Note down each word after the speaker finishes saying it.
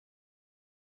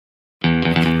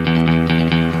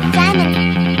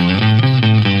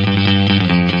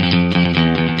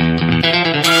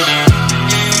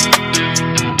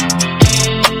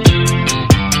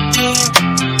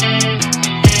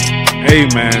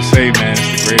man, it's the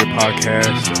Greater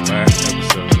Podcast, the last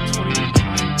episode of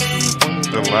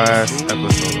 2019. The last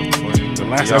episode of 20. The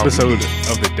last episode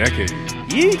of the decade.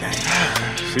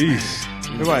 Jeez.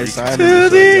 Everybody signed To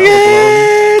the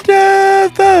end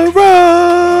of the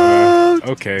road.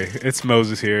 Okay, it's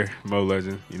Moses here, Mo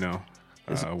Legend,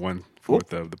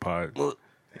 1/4 of the pod.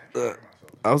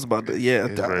 I was about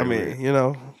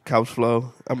to, couch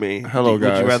flow. Hello, would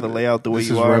guys. you rather lay out the way this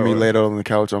you is are? Remy or- laid out on the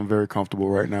couch. I'm very comfortable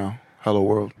right now. Hello,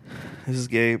 world. This is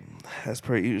Gabe, as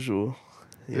per usual.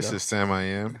 This is Sam I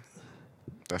Am.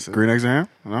 That's it. Green eggs and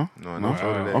ham? No? No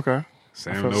flow today. Okay.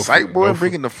 Sam, Sight boy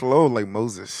bringing the flow like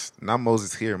Moses. Not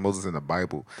Moses here, Moses in the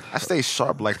Bible. I stay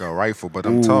sharp like a rifle, but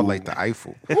I'm tall like the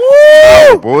Eiffel.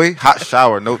 Woo! Boy, hot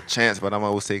shower, no chance, but I'm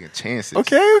always taking chances.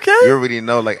 Okay. You already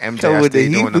know, like MJ, Come I with the stay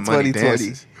heat doing the for money 2020.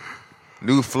 dances.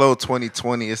 New flow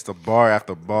 2020, it's the bar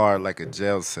after bar like a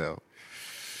jail cell.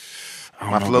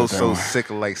 My flow's so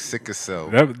sick like sickle cell.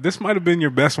 This might have been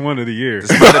your best one of the year. This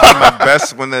might have been my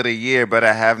best one of the year, but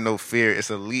I have no fear.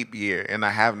 It's a leap year, and I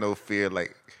have no fear.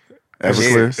 Like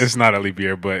Everclear. It's not a leap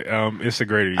year, but it's a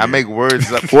greater year. I make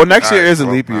words up. Well, next year All right, is a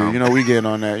bro. leap year. We getting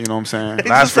on that. You know what I'm saying?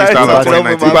 Last started freestyle of talking over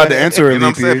 2019. my We about to enter a You know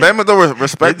what leap I'm saying? year. Bama don't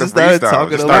respect They the just started freestyle.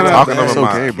 talking Just over start my talking bad. over It's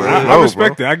mine. okay, bro. I Bro,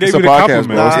 respect it. I gave It's you a the podcast, compliment.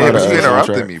 bro. Nah, It's Yeah, not but a you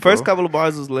interrupted soundtrack. me, bro. First couple of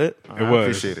bars was lit. It was. I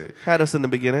appreciate it. Had us in the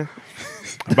beginning.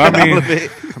 But I All of mean,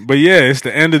 it. but yeah, it's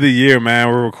the end of the year, man.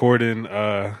 We're recording.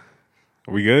 Are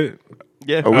we good?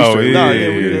 Yeah. Oh, we straight. Nah, yeah.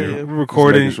 we good, yeah. We're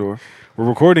recording. Just making sure. We're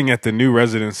recording at the new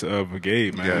residence of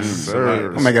Gabe, man. Yes, So, sir.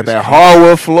 I'm gonna get that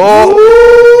hardwood floor.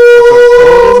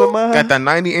 Got that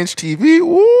 90-inch TV.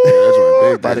 Woo! That's right,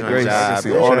 big. By the That's grace. right. I Job, see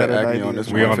bro. all that Shout out acne to on this.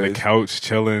 we on the face. couch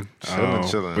chilling.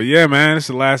 Chilling. But yeah, man, it's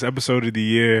the last episode of the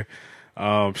year.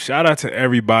 Shout out to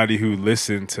everybody who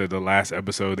listened to the last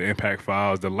episode, the Impact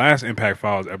Files, the last Impact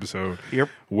Files episode. Yep.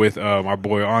 With our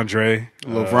boy Andre.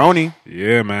 Lavroni.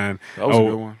 Yeah, man. That was a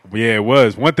good one. Yeah, it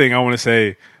was. One thing I want to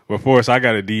say before, so I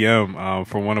got a DM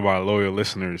from one of our loyal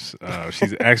listeners.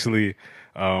 She's actually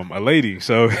a lady.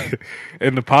 So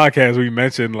in the podcast, we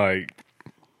mentioned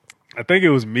I think it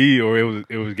was me or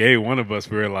it was Gabe. One of us.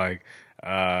 We were like, we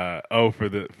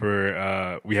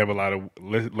have a lot of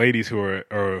ladies who are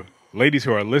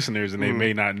listeners and they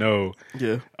may not know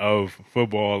Yeah. of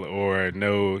football or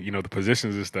know the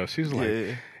positions and stuff. She was like,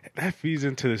 Yeah. that feeds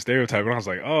into the stereotype, and I was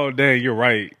like, oh dang, you're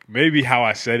right. Maybe how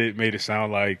I said it made it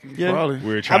sound like Yeah. Probably.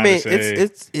 we were trying to say.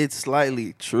 it's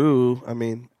slightly true.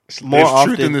 More It's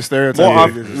often truth in the stereotype. More Yeah,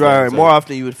 often, it is a right? stereotype. More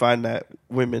often, you would find that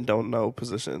women don't know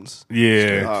positions.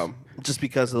 Yeah, Just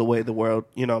because of the way the world,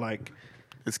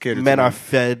 It's catered men to are them.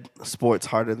 fed sports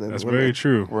harder than that's women. very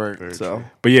true. Right. So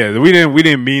But yeah, we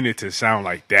didn't mean it to sound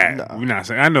like that. Nah. We're not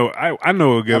saying. I know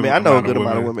a good. I know a good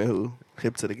amount of women who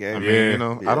hip to the game. I Yeah.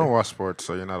 mean, I don't watch sports,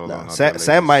 so you're not alone. Nah, out there,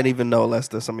 Sam ladies. might even know less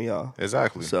than some of y'all.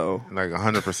 Exactly. So like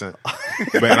 100%.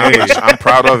 But hey, I'm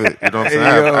proud of it. You know what I'm saying?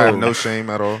 Hey, I have yo. no shame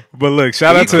at all. but look,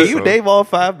 shout out can to you name all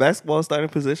 5 basketball starting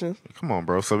positions? Come on,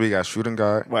 bro. So we got shooting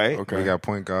guard. Right. Okay. We got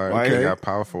point guard. Right. We got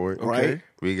power forward. Right.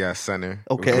 We got center.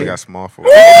 Okay. We got small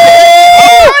forward.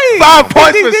 5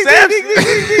 points for Samson.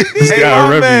 this guy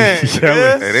Remy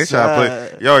yelling. Hey, they try to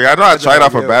play. Yo, y'all know I tried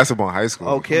out for basketball in high school.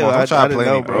 Okay, Come on, I don't try to didn't play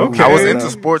know, me, bro. bro. I was Okay. into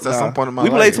sports at some point in my We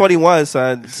life. played 21,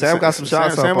 son. Sam got some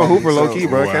shots Sam up a on hooper, him, low so, key,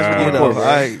 bro. Catch me Wow. in the court,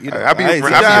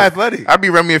 bro. I be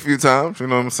Remy a few times. You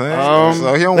know what I'm saying?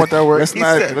 So he don't want that work. Let's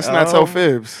not tell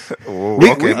fibs. Whoa,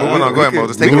 We- okay, we- moving on. Go ahead,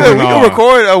 Moses. We Take it could over. Moving we on. could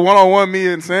record a one-on-one me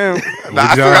and Sam. Nah,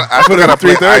 I John. still got to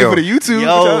play 3:30 IO. for the YouTube.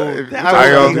 Yo, that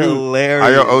Ayo. would be hilarious.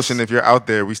 Ayo Ocean, if you're out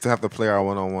there, we still have to play our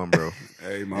one-on-one, bro.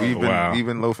 Hey, man. We've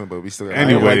been loafing, but we still got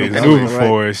Anyway, Right. moving Right.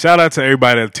 forward, shout out to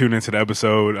everybody that tuned into the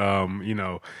episode.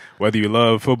 Whether you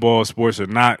love football, sports or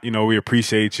not, we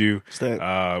appreciate you.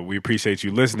 Stack. We appreciate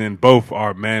you listening. Both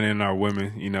our men and our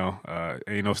women.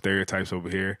 Ain't no stereotypes over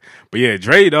here. But yeah,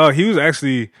 Dre, dog, he was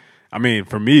actually. I mean,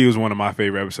 for me, it was one of my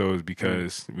favorite episodes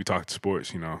because we talked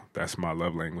sports. That's my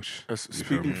love language. You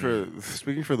feel me?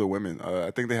 Speaking for the women, I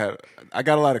think I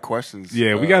got a lot of questions.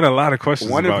 Yeah, we got a lot of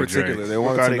questions one in about particular. Dre. They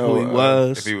wanted to Regarding know who he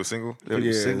was. if he was single.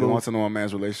 They single. want to know a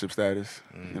man's relationship status.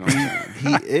 You know what I'm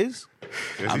saying? He is.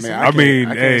 Is he single? I mean,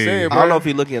 can't hey. say it, I don't know bro. if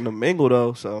he looking to mingle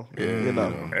though. So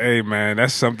Hey man,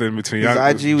 that's something between his y'all.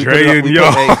 IG. We put Dre it up, and we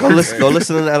y'all. put, hey, go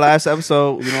listen to that last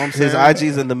episode. You know what I'm His saying?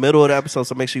 IG's in the middle of the episode,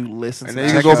 so make sure you listen. And to then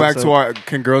you that can go back episode. to our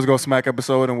 "Can Girls Go Smack"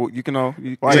 episode, and you can Right,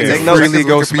 Yeah, take notes. freely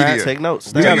go Wikipedia. smack. Take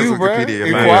notes. We got Do this you, bro?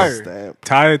 Wikipedia, man. Inquire.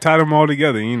 Stamp. tie them all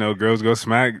together. Girls go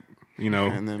smack.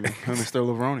 And then Mr.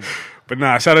 Lavroni. But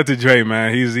nah, shout out to Dre,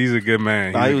 man. He's a good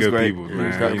man. Nah, He's he a was good great. people, He man.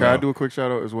 was Can I do a quick shout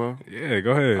out as well? Yeah,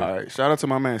 go ahead. All right, shout out to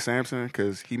my man Samson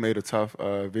because he made a tough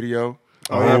video.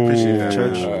 Oh, yeah, I appreciate that.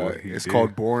 Church. He It's did.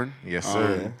 called Born. Yes, Oh,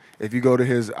 sir. yeah. If you go to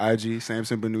his IG,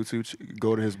 Samson Benutu,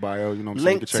 go to his bio. You know what I'm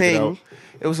saying? You can check it out.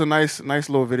 It was a nice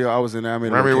little video. I was in there. I made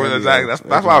a Remy little was cameo. exactly.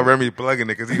 That's why Remy plugging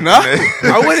it because he. No,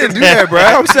 I wouldn't do that, bro.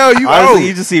 I'm telling you. Honestly, Oh,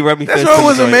 you just see Remy that Fist. joint in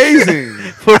was the joint. amazing.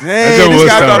 joint Dang, was this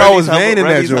guy tough. thought I was Remmy's vain in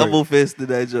that Remmy's joint. humble fist in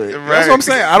that joint. That's what I'm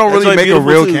saying. I don't That really joint make a beautiful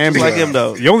real too, cameo. just like him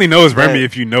though. You only know it's Remy Right.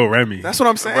 if you know Remy. That's what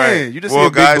I'm saying. Right. You just well, see a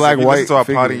big guys, black if you white listen to our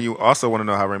figure. pod and you also want to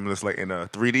know how Remy looks like in a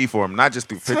 3D form, not just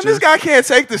through Son, pictures. this guy can't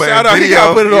take the but shout in out. He video,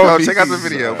 gotta put it you on. know, check out the VCs.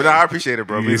 video. But I appreciate it,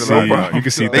 bro. You It can means a lot, see, bro. you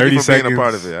can see Thank 30 you for being seconds. a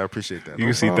part of it. I appreciate that. You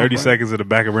can see problem, 30 bro. seconds of the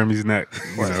back of Remy's neck.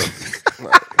 You know.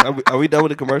 Are we done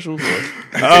with the commercials?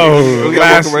 Oh, We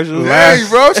got more commercials? Hey,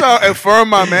 bro, trying to affirm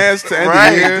my man's to end Right,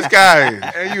 the year. this guy.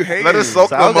 And you hate Let us soak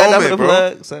So the I got nothing moment, to bro.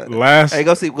 plug. So- last Hey,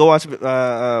 go watch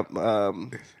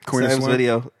Queen of Sam's Slim?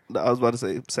 video. I was about to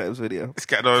say Sam's video. This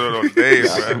guy, no, Dave,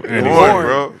 bro. Anyway. Born,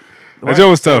 bro. that joke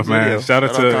was tough, Sam's man. video. Shout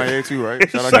out Shout out to Kanye too, right?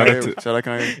 Shout out Shout out Kanye. Shout out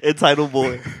Kanye. Entitled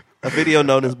Boy. A video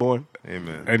known as Born.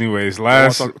 Amen. anyways, I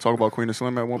last want to talk about Queen of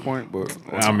Slim at one point, but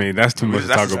I mean that's too much to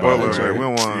That's talk a spoiler, about. right? We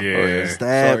don't want. Yeah.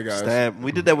 Sorry, guys. Stab.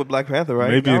 We did that with Black Panther,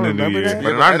 right? Maybe in Y'all the new remember year. that?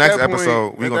 But in our at next that point-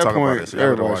 episode, we at gonna that talk about point, it. So y'all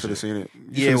gotta everybody watch should have it. seen it. You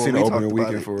Yeah, should have when seen we the talked opening about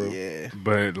weekend it. for real. Yeah.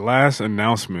 But last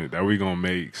announcement that we gonna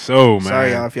make. So man,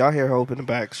 Sorry, y'all. If y'all hear Hope in the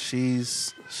back,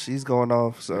 she's going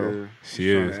off. So Yeah. she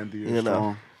is. Trying to end the year You know.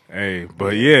 strong. Hey,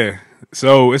 but yeah.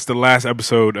 So it's the last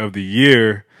episode of the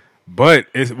year, but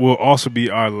it will also be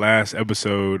our last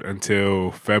episode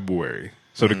until February.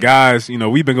 So the guys, you know,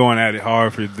 we've been going at it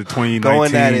hard for the 2019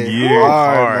 going at it year.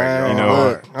 hard, man. you know.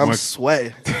 Look, I'm When-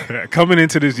 sweating. Coming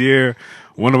into this year,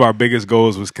 one of our biggest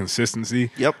goals was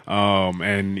consistency. Yep.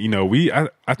 And you know,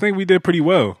 I think we did pretty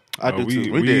well. I do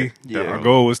too. We did. Yeah. Our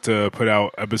goal was to put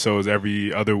out episodes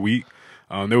every other week.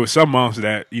 There were some months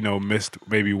that missed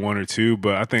maybe one or two,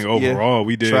 but I think overall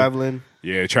we did. Traveling.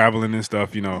 Yeah, traveling and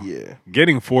stuff. Yeah.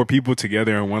 Getting 4 people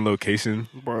together in one location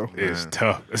Bro. is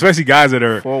tough, especially guys that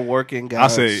are. For working guys. I'll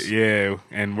say, yeah,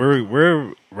 and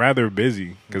we're rather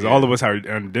busy because all of us are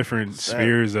in different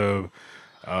spheres of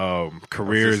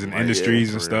careers and Like, industries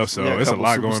yeah, and stuff. So Yeah, it's a couple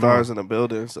lot going superstars on. in the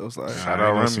building, so it's like Shout I out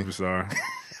ain't no Remy. superstar.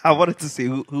 I wanted to see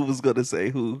who was gonna say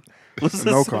who. Was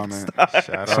No the comment. Shout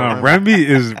out Son, Remy. Remy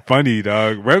is funny,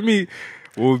 dog. Remy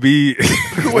will be.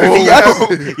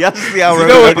 y'all see how You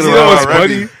know Remy what's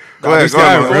Remy. funny? Go ahead, This go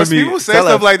guy, ahead, When Remy, people say Tell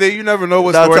stuff us. like that, you never know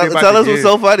what No, story tell, they about tell to us what's give.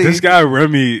 so funny. this guy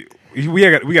Remy,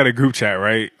 we got a group chat,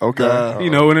 right? Okay. You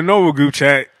know, in a normal group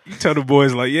chat, you tell the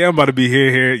boys like, "Yeah, I'm about to be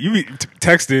here." You be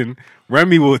texting.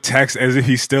 Remy will text as if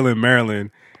he's still in Maryland,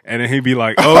 and then he'd be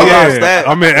like, "Oh that's yeah, that.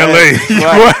 I'm in Right. LA."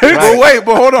 Right. What? Right. But wait,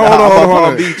 but hold on. I'm on hold Palm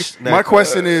on. Beach. My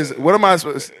question is, what am I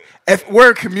supposed? If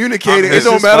we're communicating, it It's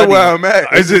don't just matter funny. where I'm at.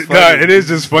 It's just, funny. it is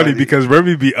just funny funny. because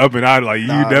Remy be up and out like you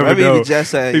never Remy know. be just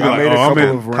saying, He be I like, made "Oh, a I'm couple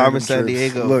in, of Carmen San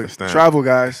Diego. Look, Understand. travel,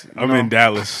 guys. You I'm know, in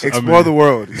Dallas. I'm Explore in- the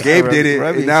world. Gabe did it.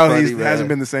 Remy's And now funny, he man. hasn't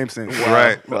been the same since.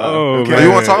 Right. Oh, Okay. man.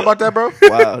 You want to talk about that, bro?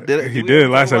 Wow, did He we did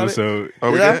talk last about it? episode.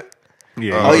 Oh, we Did I? did?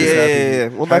 Yeah. Oh he's yeah, happy. yeah.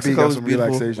 Well, Happy he Mexico got was some beautiful.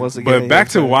 relaxation. Once again, But back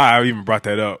to you know what why I even brought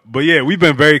that up. But yeah, we've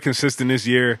been very consistent this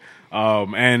year,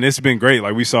 and it's been great.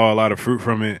 Like we saw a lot of fruit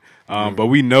from it. But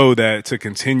we know that to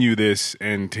continue this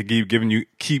and to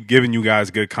keep giving you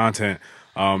guys good content,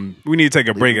 we need to take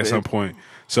a break at some point.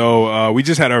 So we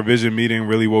just had our vision meeting,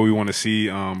 really what we want to see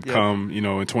come, in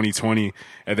 2020.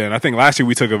 And then I think last year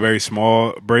we took a very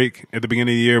small break at the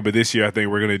beginning of the year, but this year I think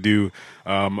we're going to do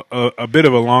a bit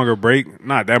of a longer break,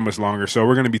 not that much longer. So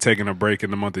we're going to be taking a break in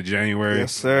the month of January.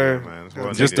 Yes, sir. Man, it's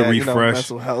well Just to needed. refresh.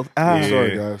 mental health. Yeah.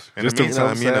 Sorry, guys. In Just the to-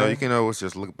 meantime, you know what I'm you saying? can always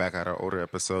just look back at our older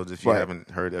episodes if you Right. haven't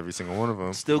heard every single one of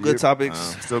them. Still good topics.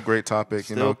 Still great topic.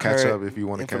 Still Catch current up if you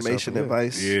want to catch up. information,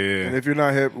 advice. Yeah. And if you're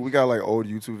not hip, we got like old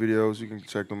YouTube videos. You can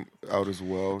check them out as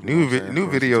well. You know New what I'm saying? new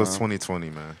For some videos time. 2020,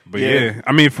 man. But Yeah. yeah,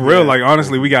 I mean, for real, Yeah. like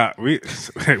honestly, we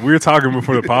were talking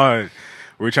before the pod.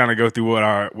 We were trying to go through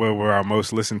what were our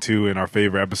most listened to and our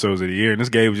favorite episodes of the year. And this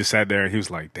Gabe just sat there and he was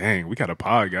like, "Dang, we got a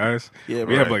pod, guys. Yeah,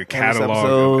 we have right. like a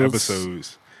catalog of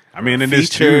episodes. I mean, and there's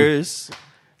two. Features,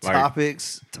 Like, topic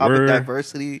we're-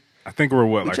 diversity. I think we're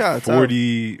what, We like trying to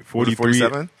 40, Was it 43?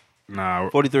 47? Nah,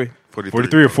 43.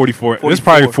 43 or 44. This is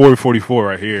probably 44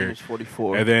 right here. It's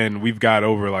 44. And then we've got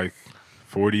over like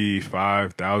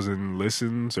 45,000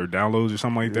 listens or downloads or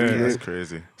something like that. That's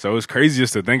crazy. So it's crazy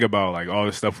just to think about like all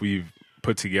the stuff we've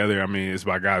put together. I mean, it's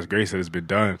by God's grace that it's been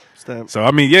done. Stamp. So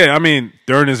I mean,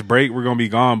 during this break we're gonna be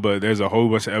gone, but there's a whole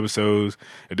bunch of episodes.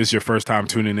 If this is your first time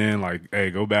tuning in, like,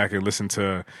 hey, go back and listen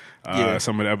to Yeah.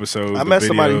 some of the episodes. I the met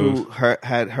somebody videos. who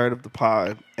had heard of the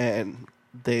pod, and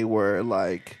they were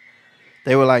like,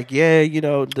 they were like, yeah, you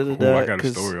know, Oh, I got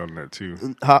a story on that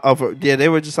too. Yeah, they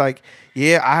were just like,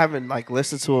 yeah, I haven't like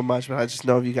listened to it much, but I just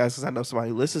know of you guys because I know somebody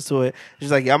who listens to it. She's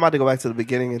like, yeah, I'm about to go back to the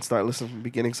beginning and start listening from the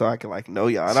beginning so I can like know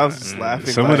y'all. And I was just laughing.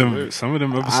 Some like, of them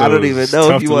episodes. I don't even know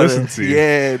tough if you to want listen to.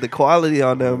 Yeah, the quality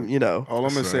on them, you know, All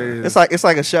I'm gonna say is it's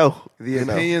like a show. the you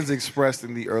know. opinions expressed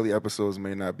in the early episodes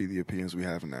may not be the opinions we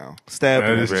have now. Stab.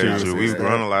 That is Very true. true. We've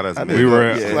grown a lot as I a did We man.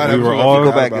 were Yeah. we were Episodes all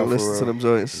Go back about and for listen to real. them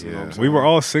joints. Yeah. we were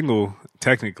all single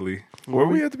technically. Were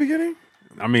we at the beginning?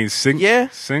 I mean, Yeah.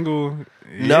 single.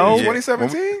 No. Yeah.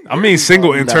 2017? I mean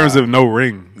single in Nah. terms of no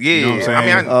ring. Yeah, You know what I'm saying? I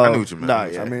mean, I knew what you meant. Nah,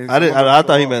 yeah. I mean, I didn't. some of I us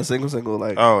thought he are. meant single.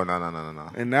 Like Oh, no.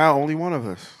 And now only one of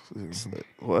us.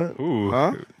 what? Ooh.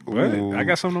 Huh? What? Ooh. I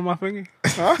got something on my finger?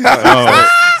 It's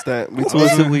that we 2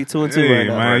 and 2. We 2 and 2 Hey, right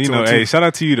now. man, you Two know, and hey, two. shout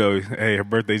out to you, though. Hey, her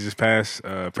birthday just passed.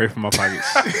 Pray for my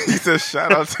pockets. He said,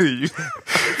 "Shout out to you,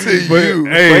 To But, you.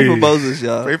 hey, Pray for Moses,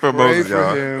 y'all. pray for Pray Moses, for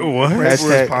y'all." him. What? Pray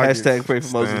for his pockets. Hashtag pray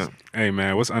for Moses. Damn. Hey,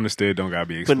 man, what's understood don't gotta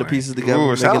be Putting explained. the pieces together,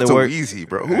 Ooh, shout making out it to work. Weezy,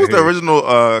 bro. Who was the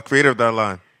original creator of that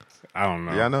line? I don't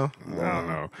know. Y'all know? I don't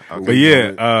know. Okay. But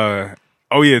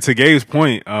yeah, to Gabe's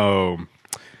point,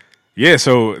 yeah,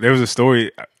 so there was a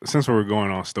story, since we were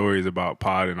going on stories about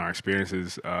pod and our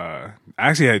experiences, I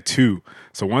actually had two.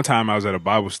 So one time I was at a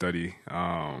Bible study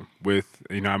with,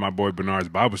 my boy Bernard's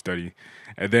Bible study.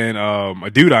 And then a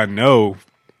dude I know,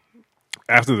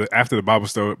 after the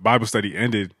Bible study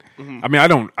ended, I mean,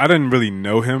 I didn't really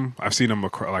know him. I've seen him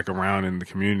like around in the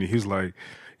community. He's like,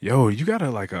 yo, you got a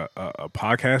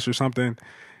podcast or something?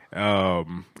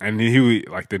 And he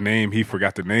like the name, he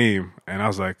forgot the name, and I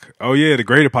was like, oh yeah, the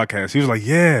Greater Podcast. He was like,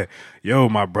 yeah, yo,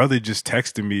 my brother just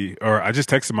texted me, or I just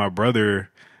texted my brother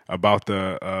about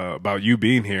about you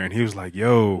being here, and he was like,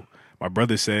 yo, my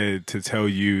brother said to tell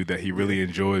you that he really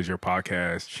enjoys your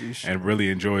podcast and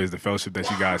really enjoys the fellowship that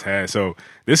you guys had. So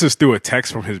this is through a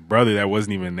text from his brother that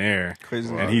wasn't even there.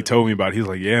 Crazy. And he told me about it. He was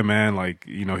like, yeah, man, like,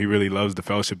 he really loves the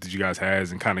fellowship that you guys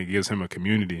has and kind of gives him a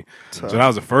community. So that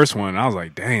was the first one. And I was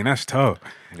like, dang, that's tough.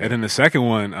 Yeah. And then the second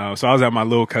one, so I was at my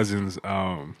little cousin's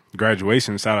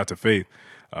graduation, shout out to Faith,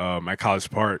 at College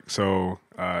Park. So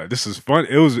this is fun.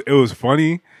 It was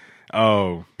funny.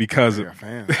 Oh, because You're a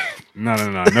fan.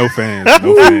 no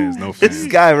fans. This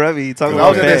guy Remy talking I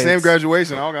was about at that fans. same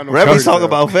graduation. I don't got no Remy's stories, talking though.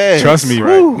 about fans. Trust me,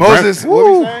 right? Woo. Moses, what were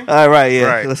you saying? All right, yeah.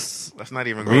 Right. Let's, Let's not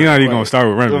even go. We're not even there. gonna start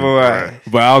with Remy. right.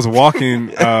 But I was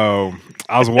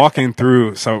walking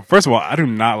through. So first of all, I do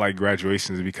not like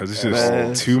graduations because it's just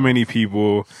Man. too many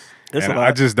people. It's And a lot.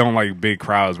 I just don't like big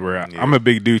crowds where I'm a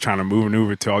big dude trying to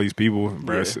maneuver to all these people,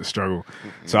 bro. It's a struggle.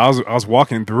 So I was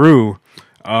walking through,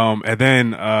 and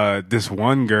then this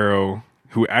one girl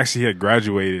who actually had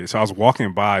graduated. So I was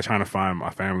walking by trying to find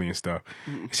my family and stuff.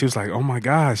 She was like, "Oh my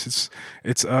gosh, it's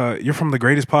you're from the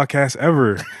greatest podcast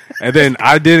ever." And then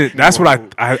I didn't. That's what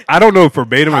I don't know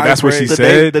verbatim if that's what she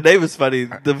said. The name is funny.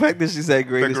 The fact that she said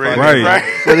greatest greatest, podcast.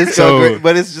 right. But it's So- great.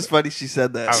 But it's just funny she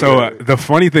said that. So the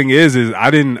funny thing is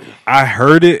I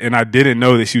heard it and I didn't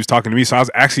know that she was talking to me. So I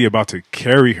was actually about to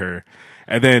carry her.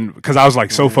 And then, because I was like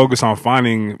so focused on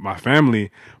finding my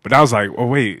family, but I was like, "Oh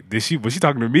wait, was she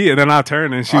talking to me?" And then I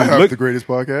turned and she I have looked. the greatest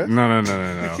podcast.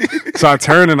 No. So I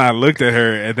turned and I looked at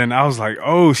her, and then I was like,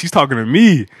 "Oh, she's talking to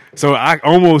me." So I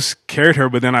almost carried her,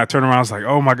 but then I turned around. I was like,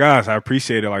 "Oh my gosh, I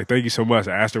appreciate it. Like, thank you so much."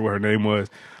 I asked her what her name was,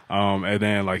 and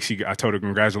then like I told her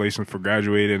congratulations for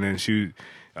graduating, and then she.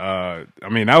 I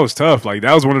mean, that was tough. Like,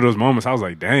 that was one of those moments. I was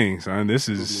like, "Dang, son, this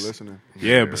Be is." listening.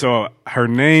 Yeah, but so her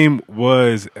name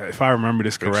was, if I remember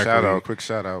this Quick correctly. quick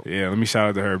shout out. Yeah, let me shout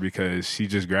out to her because she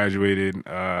just graduated.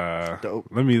 Dope.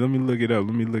 Let me look it up.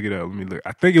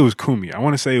 I think it was Kumi. I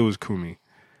want to say it was Kumi.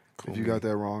 If you got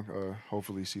that wrong,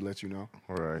 hopefully she lets you know.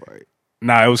 All right.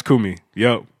 Nah, it was Kumi.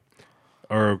 Yep.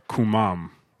 Or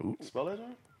Kumam. Spell that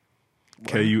out?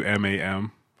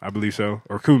 Kumam. I believe so.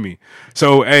 Or Kumi.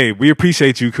 So, hey, we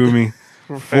appreciate you, Kumi,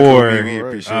 We for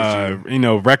appreciate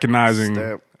you. recognizing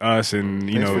Step. us and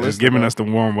Thanks for just listening, giving bro. us the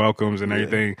warm welcomes and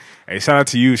everything. Hey, shout out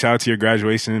to you. Shout out to your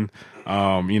graduation.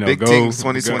 Big Go things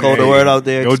 2020. Call the word out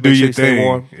there. Go Just do make sure your you stay thing.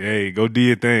 warm. Hey, go do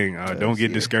your thing. Don't get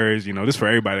yeah. discouraged. This is for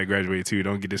everybody that graduated too.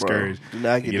 Don't get discouraged. do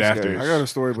not get after discouraged. it. I got a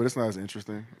story, but it's not as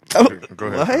interesting. Go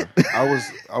ahead. What?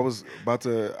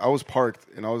 I was parked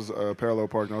and I was parallel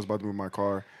parked and I was about to move my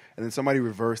car. And then somebody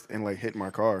reversed and like hit my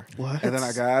car. What? And then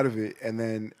I got out of it. And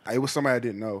then it was somebody I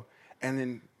didn't know. And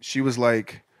then she was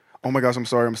like, "Oh my gosh, I'm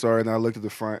sorry. And then I looked at the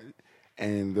front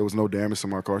and there was no damage to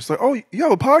my car. She's like, "Oh, you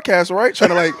have a podcast, right?" Trying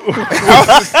to like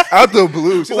out the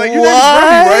blue. She's like, "Your name's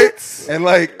Remy, right?" And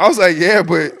like I was like, "Yeah,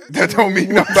 but that don't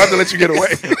mean I'm about to let you get away."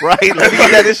 Right, let me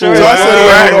get that insurance. So I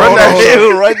said, Run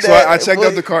that. So I checked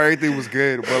out the car, everything was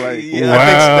good, but like I think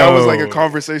that was like a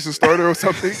conversation starter or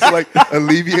something to like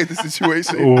alleviate the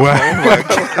situation. Wow. Oh my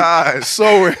gosh.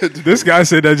 So weird. This guy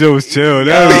said that joke was chill.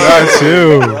 That was not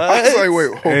chill. I was like, wait,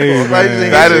 hold Hey, on.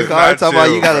 man. That That is is not talking about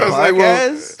chill. you got a I was like, well,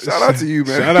 podcast. shout out to you,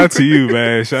 man. Shout out to you,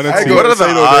 man. Shout out I to go you. What are the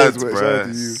Say no odds, names, but shout out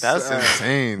bro? to you. That's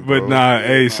insane. But bro. nah,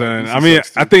 hey, son. this I mean,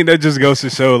 sucks, too. I think that just goes to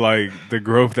show like the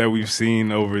growth that we've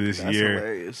seen over this That's year.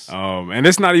 hilarious. And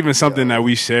it's not even something that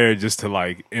we share just to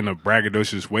like in a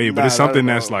braggadocious way, but Nah, it's not something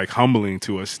at that's all. like humbling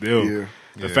to us still. Yeah.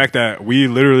 The fact that we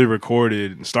literally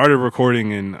started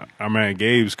recording in our man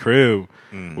Gabe's crib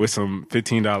with some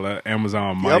 $15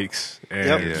 Amazon Yep. mics. And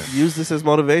Yep. Yeah. Use this as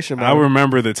motivation, man. I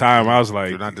remember the time I was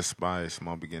like, Do not despise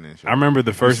small beginnings. I remember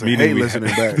the first Hate meeting we listening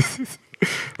had. back.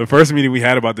 The first meeting we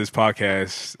had about this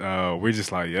podcast, we're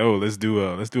just like, yo, let's do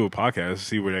a podcast,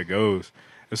 see where that goes.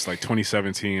 It's like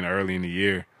 2017, early in the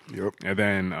year. Yep. And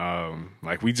then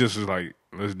like we just was like,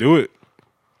 let's do it.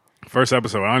 First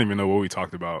episode, I don't even know what we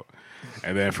talked about.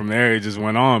 And then from there it just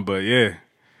went on. But yeah,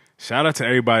 shout out to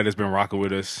everybody that's been rocking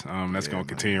with us. That's gonna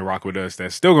continue to rock with us.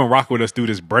 That's still gonna rock with us through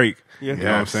this break. Yeah. You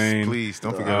know what I'm saying? Please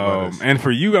don't forget about us. And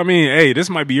for you, I mean, hey, this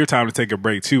might be your time to take a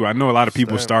break too. I know a lot of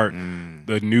people start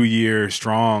the new year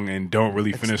strong and don't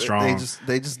really finish strong.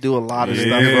 They just do a lot of Yeah.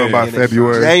 stuff. Go about Beginning.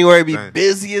 February. January be Dang.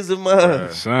 busy as a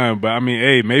mother. Son, but I mean,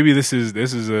 hey, maybe this is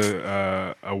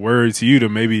a word to you to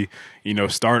maybe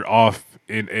start off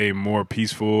in a more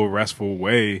peaceful, restful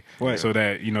way, Right. so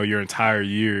that your entire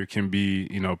year can be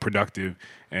productive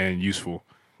and useful.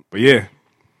 But yeah,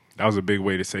 that was a big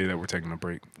way to say that we're taking a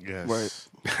break. Yes.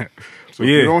 Right. So if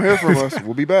you don't hear from us,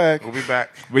 we'll be back. We'll be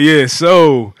back. But yeah,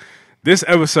 so this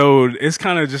episode is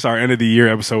kind of just our end of the year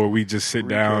episode where we just sit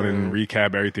down and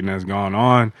recap everything that's gone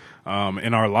on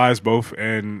in our lives, both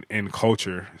and in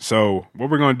culture. So what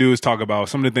we're going to do is talk about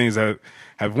some of the things that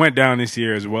have went down this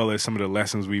year, as well as some of the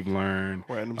lessons we've learned,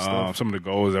 Random stuff. some of the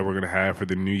goals that we're going to have for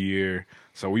the new year.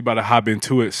 So we about to hop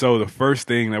into it. So the first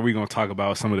thing that we're going to talk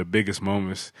about, some of the biggest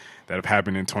moments that have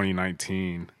happened in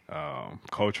 2019,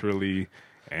 culturally.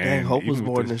 And Dang, Hope was even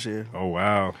with born the- this year. Oh,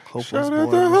 wow. Hope was Shout born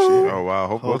out to this Hope. year. Oh wow.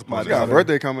 Hope was my my She got a daughter.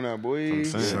 birthday coming up, boy. I'm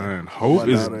saying. Son, Hope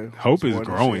My is daughter Hope was is born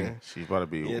this growing. year. She's about to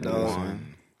be Yeah, dog.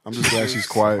 one. I'm just glad she's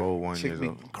quiet. Oh, 1 Chick years be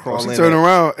old. crawling. She turned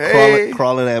around. Hey.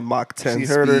 Crawling at Mach 10 She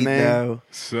heard her speed name. now.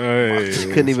 Say, She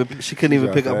couldn't even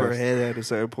got pick up her fast. head at a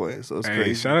certain point. So it's hey,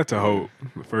 crazy. shout out to Hope.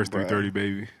 The first Bruh. 330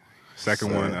 baby. Second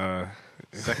Son. one,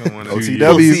 Second one.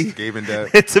 OTW. Gabe and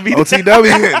Dad. to be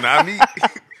OTW. Not me.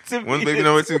 to When's be baby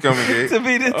number 2 coming, Gabe? to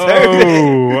be determined.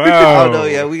 oh wow! Oh no,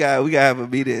 yeah, we got to have a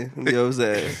meeting. You know what I'm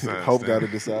saying? Hope got to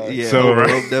decide. Yeah, So, Hope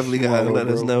right. definitely got to Come on, let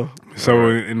us bro. know. So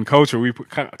in culture, we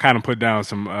kind of put down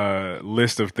some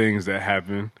list of things that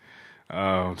happened.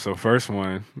 So first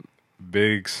one,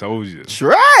 Big Soulja.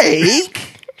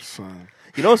 Drake. Son.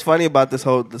 You know what's funny about this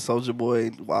whole the Soulja Boy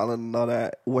Wildin' and all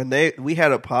that? When we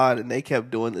had a pod and they kept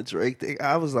doing the Drake thing,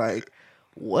 I was like,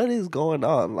 "What is going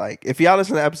on?" Like, if y'all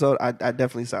listen to the episode, I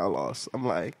definitely sound lost. I'm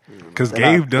like, Because And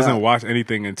I- Gabe doesn't I- watch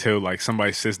anything until like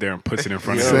somebody sits there and puts it in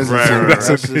front of Yeah, him. says it to him. That's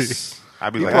the that's thing. just-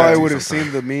 I'd be You like, probably that would have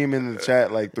sometimes. seen the meme in the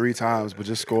chat like 3 times, but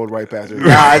just scrolled right past it. Nah,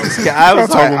 I was I'm like,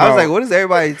 talking about- what is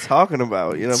everybody talking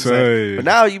about? You know what I'm saying? Say. But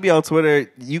now you be on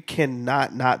Twitter, you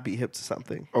cannot not be hip to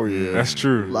something. Oh yeah, That's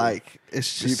true. Like,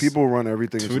 it's just people run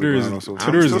everything. into Twitter the is- ground on social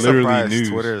Twitter I'm is still literally surprised news.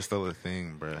 Twitter is still a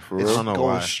thing, bro. I it's don't know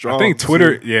going why. strong. I think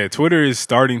Twitter, too. Twitter is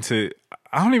starting to.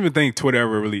 I don't even think Twitter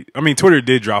ever really. I mean, Twitter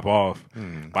did drop off,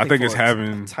 but I think it's for a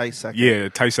having tight second. a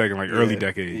tight second, like early Yeah,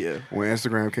 decade. Yeah, When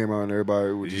Instagram came out and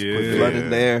everybody would just Yeah. flood in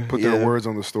there. put yeah. their words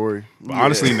on the story. But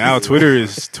honestly, now Twitter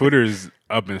is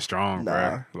up and strong, Nah,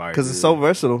 bro. Like, because it's so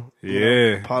versatile. you know?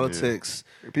 Yeah. Politics.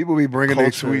 People be bringing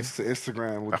Culture. their tweets to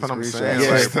Instagram with That's the what I'm screenshots. saying. Yeah.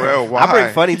 Like, bro, why? I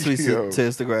bring funny tweets Yo. to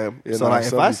Instagram. Yeah, so nah, like, if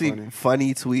some I be see funny.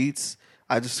 funny tweets,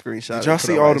 I just screenshot. Did y'all and put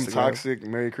see it on all my them Instagram. toxic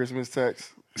Merry Christmas texts?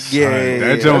 Yeah, that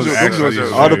yeah, Jones yeah. actually is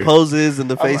all the very- poses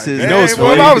and the faces. You know what's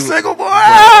Boy, if funny? I was single, boy, you know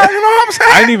what I'm saying?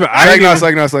 I didn't even. I didn't even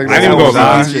Psych, I didn't even go go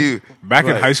lie. lie. You. Back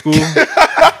in Right. high school,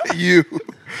 You.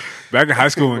 back in high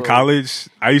school and college,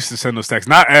 I used to send those texts.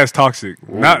 Not as toxic.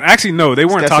 Not actually. No, they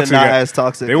weren't Definitely toxic. not as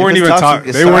toxic. They If weren't it's even toxic, talk-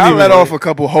 it's they weren't I even- let off a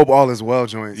couple Hope All Is Well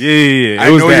joints. Yeah. I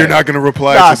It was know that. you're not going to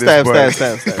reply Nah, to this,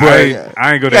 stab. But Yeah.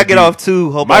 I ain't go You that gotta get deep. off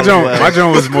too. Hope My all is joint, well. my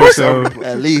joint was more so.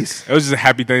 At least. It was just a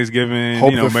happy Thanksgiving.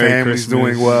 Hope you know, the Merry family's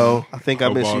Christmas. doing well. I think I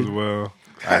Hope miss all is you. well.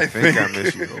 I think I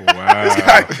miss you.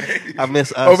 Wow. I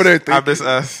miss us. Over there, I miss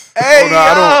us. Hey,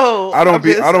 no, I don't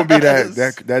be us.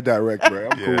 that direct, bro.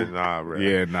 I'm Yeah, cool. nah, bro.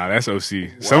 Yeah, nah, that's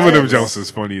OC. Some of them jokes is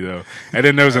funny though. And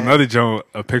then there was another joke,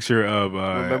 a picture of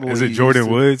Remember is when it you Jordan used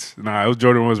to- Woods? Nah, it was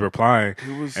Jordan Woods replying,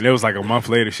 was- and it was like a month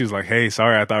later. She was like, "Hey,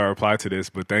 sorry, I thought I replied to this,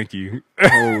 but thank you."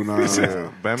 Oh no, Yeah,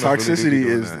 Bama really toxicity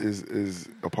do be doing is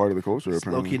a part of the culture. Low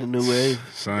Apparently, key the new wave.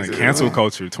 Son, Is it cancel really?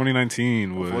 culture.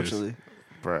 2019 was. Unfortunately,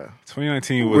 Bruh.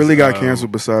 2019 was really got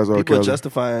canceled. Besides R. people are Kelly,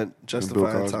 justifying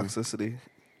Cosby. toxicity.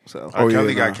 So Oh, yeah,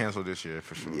 Kelly got nah. canceled this year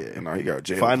for sure. yeah, no, he got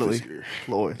jailed finally, this year.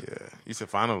 Floyd. Yeah. You said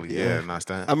finally. Yeah, not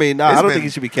stand. I mean, It's I don't been think he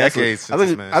should be canceled. decades since I this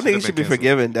think man I think he should've should been be canceled.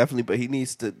 forgiven, definitely. But he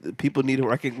needs to. People need to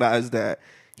recognize that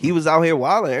he was out here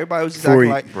wilding. Everybody was just For acting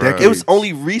like decades. it was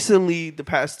only recently, the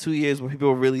past 2 years, when people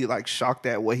were really like shocked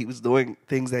at what he was doing,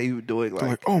 things that he was doing I'm like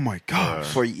like, oh my gosh,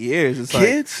 for years. It's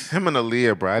kids. Him and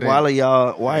Aaliyah, bro. I like, didn't- why are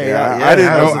y'all? Why are Yeah, y'all? I didn't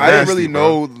that know. was I didn't nasty, really bro.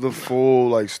 know the full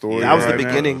like story. That was the right now.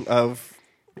 beginning of.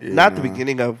 Yeah, Not the nah.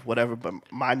 beginning of whatever, but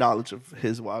my knowledge of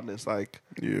his wildness. Like,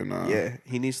 Yeah, nah. yeah,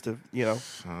 he needs to,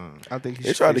 I think he They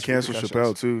should tried to face cancel repercussions.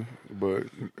 Chappelle too, but it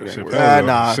ain't Chappelle, work. don't-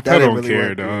 nah, Chappelle that didn't don't really care,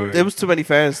 work. dog. There was too many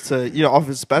fans to, off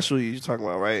his special you're talking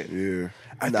about, right? Yeah,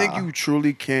 I Nah. think you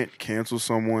truly can't cancel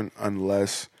someone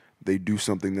unless they do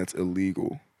something that's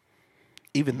illegal.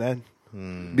 Even then,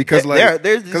 Because like,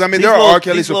 there's because I mean, these there are little- R.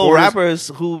 Kelly these little supporters.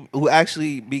 rappers who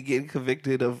actually be getting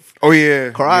convicted of. Oh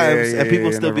yeah, crimes, and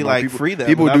people still never be mind. like, people, free them.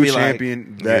 People And I'd do be like,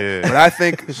 champion that, Yeah. but I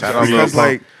think Shout out because Lil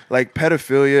Pump. like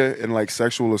pedophilia and like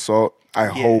sexual assault, I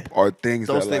hope are things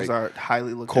Those that things like are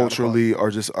highly looked down culturally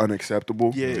are just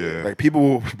unacceptable. Yeah. Yeah. like people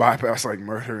will bypass like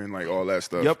murder and like all that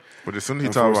stuff. Yep. But as soon as he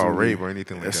talk about Unfortunately, rape or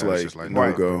anything like it's that, like, it's just like no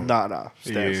upon. go. Nah.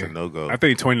 Yeah. It's a no-go. I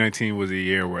think 2019 was a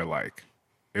year where like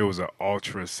it was an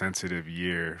ultra sensitive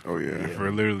year. Oh, yeah.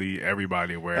 for literally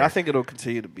everybody. Where And I think it'll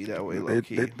continue to be that way. Low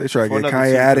key. They try to For get another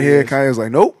Kanye 2-3 out of here. years. Kanye's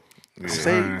like, nope. Yeah.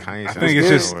 Same. Kanye I said think it's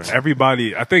it's just over.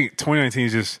 everybody. I think 2019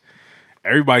 is just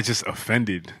everybody's just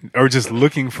offended or just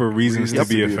looking for reasons to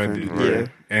be offended. Yeah.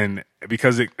 And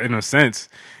because it, in a sense,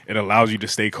 it allows you to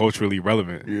stay culturally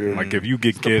relevant. Yeah. Like if you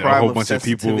get The a prime whole of bunch of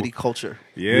people, sensitivity culture.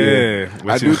 yeah. I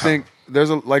which do is- think there's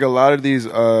a lot of these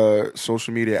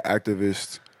social media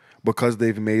activists, because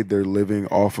they've made their living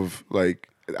off of like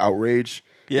outrage.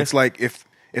 Yeah. It's like if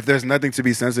there's nothing to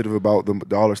be sensitive about, the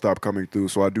dollar stop coming through.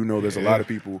 So I do know there's a lot of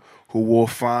people who will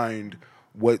find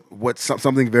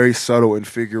something very subtle and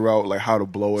figure out like how to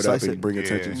blow it Slice up it. and bring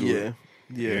attention to it.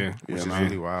 yeah, Which is nah.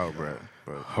 really wild, bro.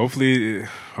 But hopefully it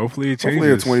changes. Hopefully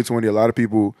in 2020, a lot of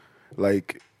people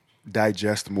like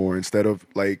digest more instead of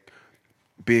like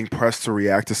being pressed to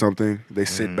react to something. They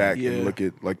sit back Yeah. and look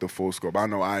at like the full scope. I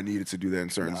know I needed to do that in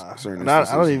certain And I instances.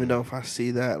 don't even know if I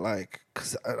see that. Like,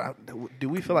 do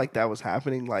we feel like that was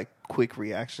happening? Like quick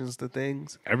reactions to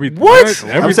things. Everything I'm was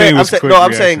quick I'm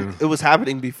reaction. saying it was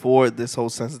happening before this whole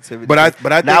sensitivity. But I thing.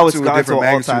 think now it's to a gone to different an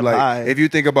magnitude. all-time Like high. if you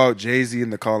think about Jay-Z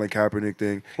and the Colin Kaepernick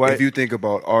thing, Right. if you think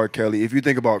about R. Kelly, if you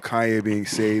think about Kanye being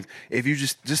saved, if you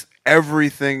just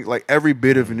everything, like every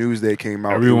bit of news that came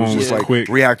out, Everyone it was just was like quick.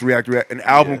 react. An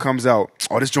album comes out,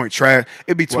 oh, this joint trash.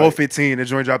 It'd be 12:15. The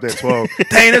joint dropped at 12.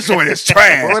 Dang, this joint is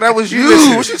trash. Bro, that was you.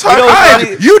 Listen, What you talking know what's about?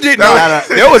 funny? You didn't know. Nah.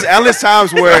 There was endless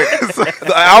times where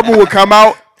the album would come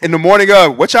out in the morning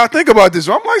of. What y'all think about this?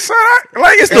 I'm like, son,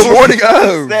 it's the morning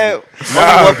of. That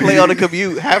Nah. only one play on the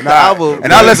commute, half the album.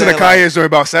 And I listened to You know what I'm saying? Kanye's joint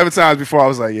about 7 times before I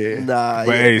was like, yeah. Nah,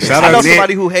 But yeah. hey, shout I out know to-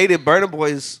 somebody who hated Burna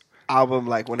Boy's album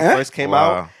like when it first came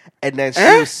Wow. out, and then she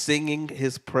was singing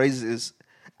his praises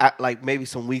at like maybe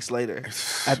some weeks later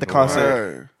at the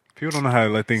concert. People don't know how to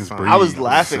let things breathe. I was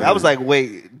laughing. I was like,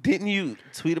 "Wait, didn't you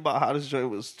tweet about how this joint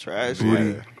was trash?"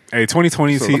 Like, Hey,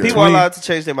 2020, So see, good. people are allowed to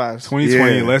change their minds.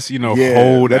 2020. Yeah. Let's Yeah,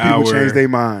 hold let people our change their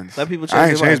minds. Let people I ain't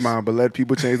change their changed minds. mine, but let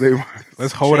people change their minds.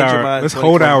 let's hold Change your our mind, let's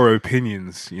hold 2020. our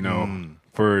opinions.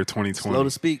 For 2020. Slow to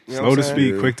speak. You know Slow what to I'm saying?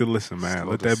 speak, Yeah. quick to listen, man.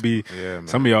 Slow Let to that be. yeah, man.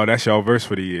 Some of y'all, that's y'all verse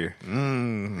for the year. You know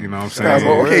what I'm Yeah, saying?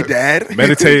 well, okay, Dad.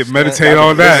 Meditate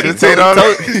on that. Meditate on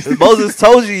it. Moses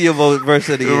told you your verse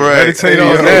of the year. Right. Meditate Hey,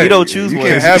 on yo, that. You don't choose You one.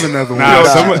 can't have another one. Nah, Nah,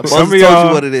 some Moses of told you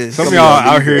y'all, what it is. some of Some y'all of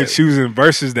y'all out need here that. choosing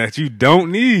verses that you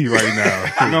don't need right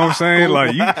now. You know what I'm saying?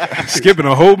 Like you skipping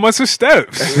a whole bunch of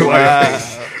steps. Like,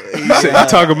 you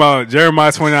talking about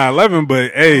Jeremiah 29:11,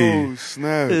 but hey, Oh,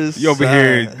 snap. you over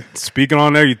here speaking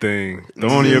on everything,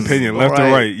 throwing your opinion left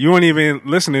and Right. right. You weren't even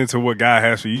listening to what God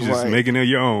has for you. You just Right. making it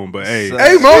your own. But hey, Son.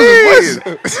 Hey, Moses,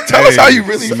 tell us how you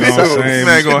really you know feel. what I'm saying?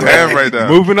 Man going ham right now.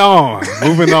 Moving on.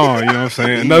 You know what I'm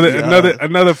saying?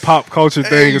 Another pop culture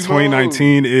thing Hey, in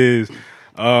 2019 is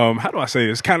how do I say it?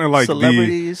 It's kind of like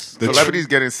Celebrities. the Celebrities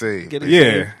getting saved. Getting yeah.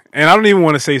 saved. And I don't even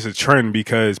want to say it's a trend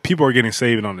because people are getting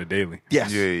saved on the daily.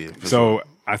 Yes. Yeah, yeah. for So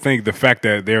I think the fact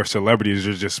that they're celebrities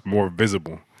are just more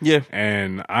visible. Yeah.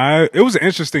 And it was an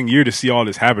interesting year to see all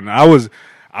this happen. I was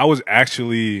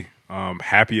actually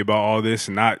happy about all this,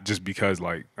 not just because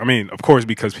of course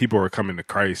because people are coming to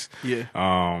Christ. Yeah.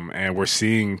 And we're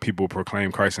seeing people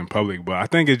proclaim Christ in public, but I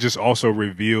think it just also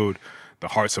revealed the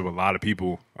hearts of a lot of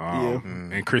people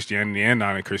in Christianity and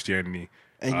not in Christianity.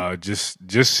 Just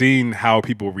seeing how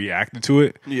people reacted to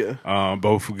it,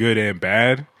 both good and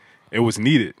bad, it was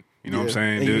needed. You know what I'm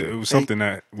saying? It was something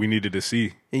that we needed to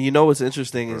see. And you know what's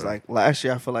interesting is like last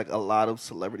year I feel like a lot of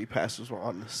celebrity pastors were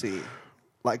on the scene.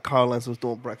 Like Carl Lentz was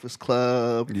doing Breakfast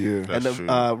Club, Yeah.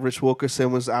 and Rich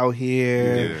Wilkerson was out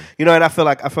here. Yeah. You know, and I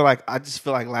just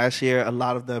feel like last year a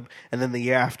lot of them, and then the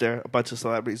year after a bunch of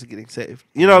celebrities are getting saved.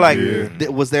 You know, like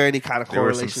was there any kind of There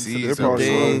were some correlation to seeds the that were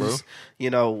sown, bro. things? You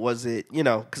know, was it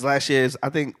because last year's I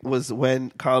think was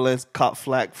when Carl Lentz caught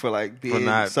flack for like being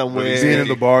not somewhere, being in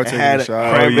the bar and taking had a a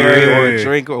shot. cranberry Oh, or yeah. a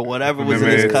drink or whatever was in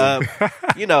Man. his cup.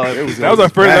 You know, That was our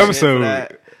first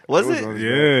episode. Was It it? was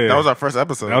Yeah, That was our first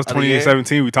episode. That was Of the year?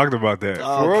 2017. We talked about that.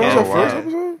 Oh, Bro, okay. that was our wow. first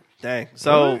episode? Dang.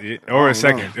 So Or a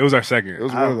second. It was our second. It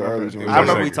was I one of the remember, early ones. was I our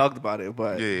remember we second. talked about it,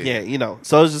 but Yeah. you know.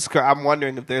 So it's just I'm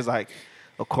wondering if there's like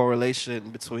a correlation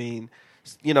between,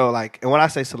 like, and when I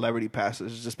say celebrity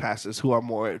pastors, it's just pastors who are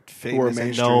more famous and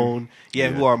mainstream. known,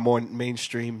 who are more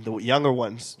mainstream, the younger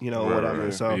ones, whatever.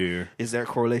 right. So Yeah. is there a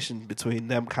correlation between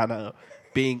them kind of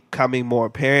becoming more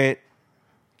apparent?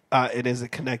 And is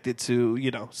it connected to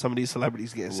some of these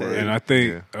celebrities getting saved? And I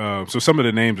think so. Some of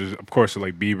the names, is, of course, are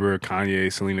like Bieber, Kanye,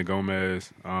 Selena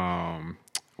Gomez.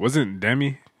 Wasn't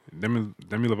Demi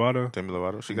Lovato? Demi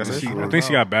Lovato. She got She- saved. I think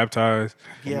she got baptized.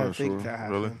 yeah, I not think sure. that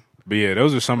happened. Really? But yeah,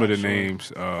 those are some of the Not sure.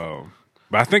 names.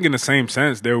 But I think in the same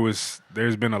sense,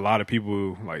 there's been a lot of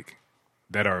people like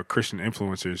that are Christian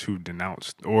influencers who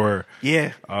denounced or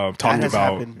Yeah, talked That has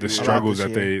about happened the a lot struggles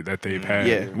this that they've had.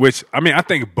 Yeah. Which I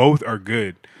think both are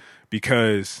good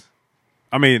because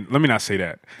let me not say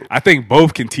that. I think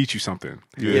both can teach you something.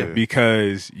 Yeah.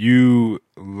 Because you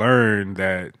learn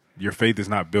that your faith is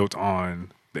not built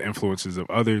on the influences of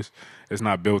others. It's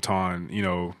not built on,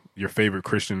 your favorite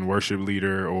Christian worship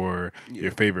leader or your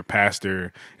favorite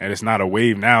pastor. And it's not a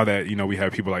wave now that, we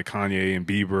have people like Kanye and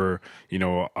Bieber,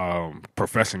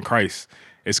 professing Christ.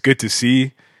 It's good to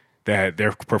see that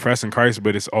they're professing Christ,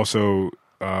 but it's also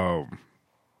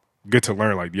good to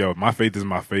learn, like, my faith is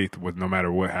my faith with no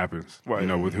matter what happens. Right.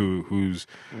 With who's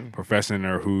professing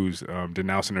or who's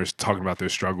denouncing or talking about their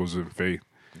struggles in faith.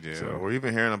 Yeah. So- We're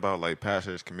even hearing about like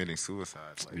pastors committing suicide.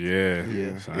 Like, Yeah.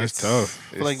 Yeah. So that's tough.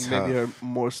 I feel like it's maybe tough. there are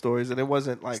more stories, and it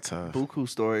wasn't like It's tough. buku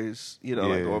stories, like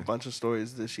Yeah. or a bunch of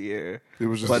stories this year. It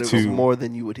was just But it two. was more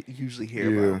than you would usually hear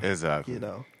Yeah. about. Exactly.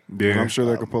 Yeah. I'm sure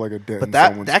that could put like a dent But in that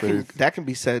someone's that can faith. that can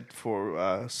be said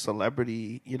for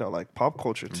celebrity, like pop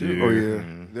culture too. Yeah. Oh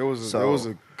yeah, there was So-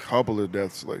 a couple of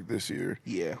deaths like this year.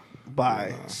 Yeah,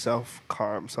 by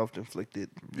self-inflicted,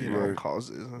 Right.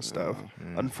 causes and stuff.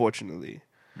 Unfortunately,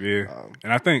 Yeah.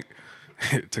 And I think,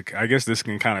 I guess this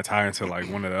can kind of tie into like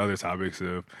one of the other topics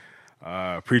of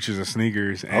preachers and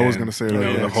sneakers. And, I was gonna say that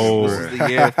the next. whole this is the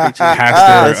year of preaching.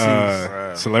 pastor,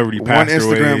 Right. celebrity One pastor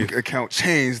Instagram wave. account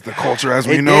changed the culture as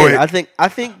we It know did. it. I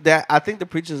think the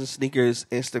Preachers and Sneakers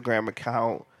Instagram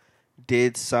account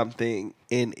did something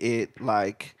in it,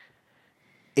 like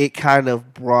it kind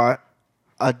of brought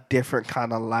a different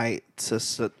kind of light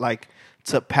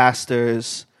to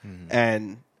pastors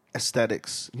and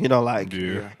aesthetics,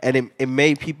 Yeah. and it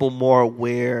made people more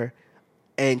aware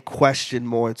and question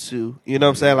more too. You know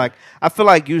what I'm saying? Like I feel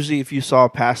like usually if you saw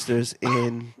pastors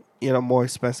in more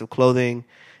expensive clothing,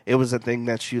 it was a thing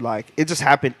that you like. It just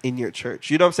happened in your church.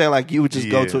 You know what I'm saying? Like you would just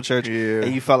go Yeah. to a church Yeah.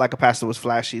 and you felt like a pastor was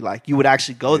flashy. Like you would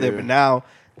actually go there. Yeah. But now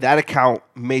that account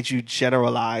made you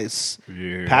generalize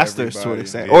Yeah. pastors to an Everybody.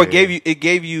 extent, Yeah. or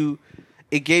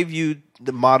it gave you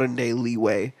the modern day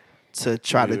leeway to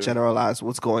try to Yeah. generalize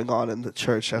what's going on in the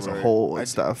church as a Right. whole and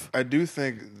stuff. I do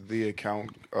think the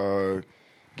account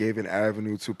gave an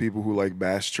avenue to people who like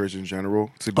bash church in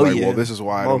general to be Oh, like, yeah. well, this is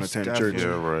why I don't Most attend definitely. church.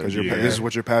 Yeah, right. Because Yeah. this is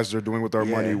what your pastors are doing with our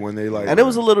Yeah. money when they like. And it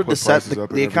was a little put prices deceptive. up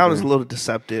The and account is a everything. little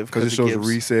deceptive because it shows gives-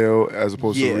 resale as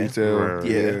opposed Yeah. to retail. Right.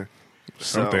 Yeah.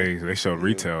 Some So- things they showed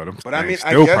retail. Them But I mean, things I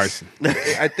still guess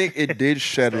pricey. I think it did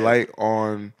shed light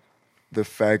on the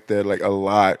fact that like a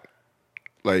lot,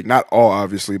 like not all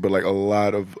obviously, but like a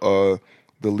lot of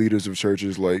the leaders of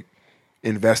churches like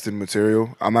invest in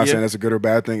material. I'm not Yeah. saying that's a good or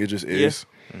bad thing. It just Yeah. is.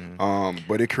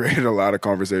 But it created a lot of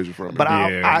conversation from it. But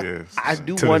Yeah, I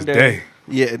do To this wonder. day.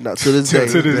 Yeah, no, to this day.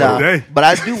 To this Nah. day. But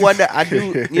I do wonder.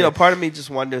 Part of me just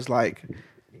wonders, like,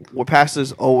 were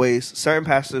pastors always certain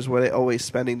pastors were they always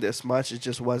spending this much? It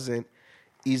just wasn't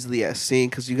easily as seen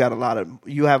because you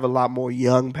have a lot more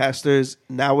young pastors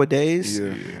nowadays. Yeah.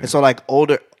 And so like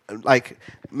older, like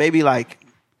maybe like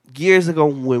years ago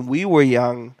when we were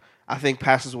young, I think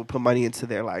pastors would put money into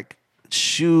their like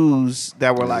shoes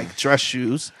that were like dress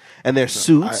shoes and their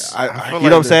suits. I you feel know like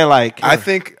what I'm saying? Like I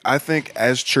think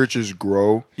as churches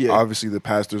grow, Yeah. obviously the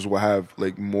pastors will have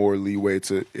like more leeway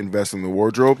to invest in the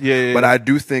wardrobe. Yeah. But I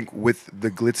do think with the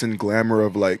glitz and glamour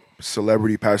of like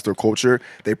celebrity pastor culture,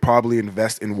 they probably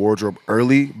invest in wardrobe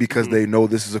early because they know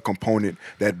this is a component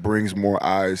that brings more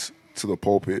eyes to the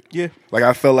pulpit. Yeah. Like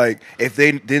I feel like if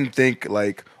they didn't think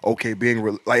like okay,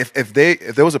 like if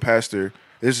there was a pastor.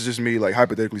 This is just me, like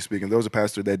hypothetically speaking. If there was a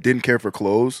pastor that didn't care for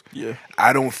clothes, Yeah.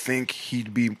 I don't think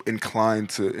he'd be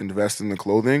inclined to invest in the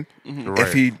clothing Right.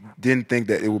 if he didn't think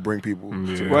that it would bring people to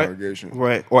the right, congregation.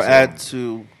 right, or add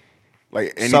to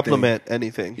Like anything. supplement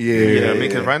anything. Yeah, Yeah, I mean, yeah.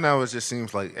 because right now it just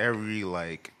seems like every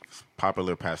like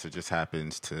popular pastor just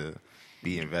happens to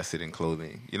be invested in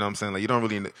clothing. You know what I'm saying? Like you don't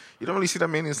really see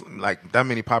that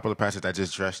many popular pastors that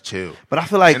just dress chill. But I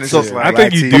feel like And it's so. just I like-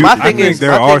 think you But do. my I thing think is-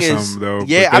 there my are thing is- some though.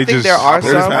 yeah, but I they think just- there are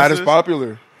They're some. not as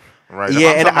popular. Right. Yeah,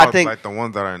 I'm and talking I about, think- like the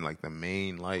ones that are in like the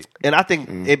main light. And I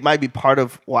think it might be part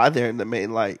of why they're in the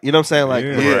main light. You know what I'm saying? Like,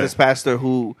 Yeah. look at Right. this pastor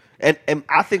who, and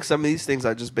I think some of these things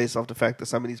are just based off the fact that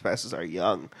some of these pastors are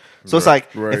young. So it's like,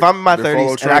 Right. if I'm in my They follow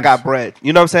 30s and I got trends. bread,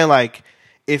 you know what I'm saying? Like,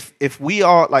 if we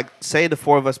all, like, say the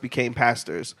four of us became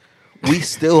pastors, we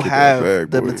still Get that have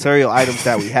bag, the boy. material items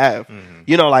that we have.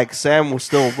 You know, like Sam will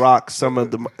still rock some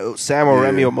of the, Sam or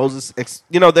Remy or Moses,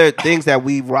 you know, there are things that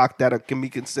we rock that can be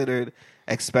considered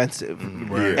expensive.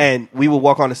 Right. And we will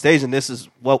walk on the stage and this is,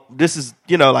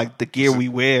 you know, like the gear we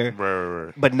wear.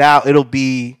 Right. But now it'll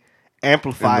be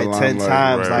amplified In the 10 limelight,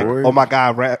 times. right, Like, right. oh my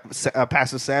God,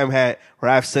 Pastor Sam had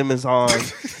Raph Simmons on,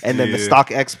 and then the Yeah.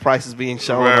 stock X price is being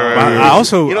shown. Right, on. right, But right. I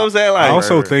also, You know what I'm saying? Like- I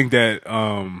also Right. think that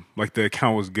like the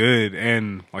account was good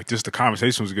and like just the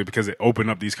conversation was good because it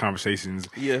opened up these conversations.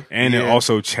 Yeah. And it Yeah.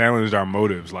 also challenged our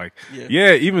motives. Like,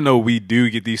 Yeah. even though we do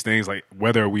get these things, like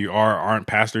whether we are or aren't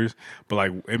pastors, but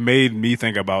like it made me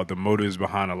think about the motives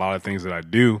behind a lot of things that I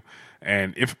do.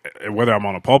 And if whether I'm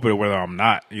on a pulpit or whether I'm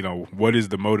not, you know, what is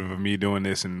the motive of me doing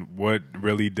this, and what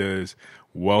really does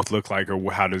wealth look like,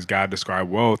 or how does God describe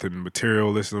wealth and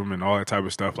materialism and all that type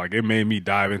of stuff? Like it made me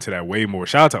dive into that way more.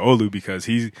 Shout out to Olu because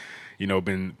he's, you know,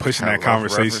 been pushing that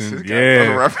conversation.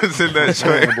 Yeah. Referencing that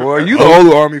joint. Boy, you the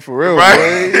whole army for real,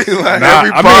 Right. boy. Like, Nah,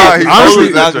 Every I pod, mean, he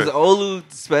honestly, references that joint. Olu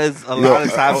spends a lot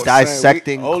of time Sam,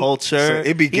 dissecting Olu- culture. so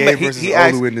it be He Gabe ma- versus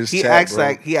acts, Olu in this he chat, acts bro.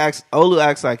 like Olu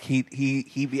acts like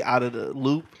he be out of the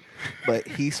loop, but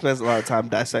he spends a lot of time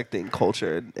dissecting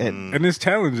culture and And it's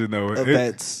challenging though. It-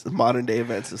 events, modern day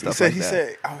events and stuff like he that.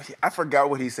 said, I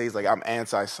forgot what he says. Like, I'm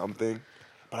anti something,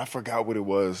 but I forgot what it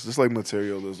was. Just like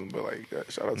materialism, but like,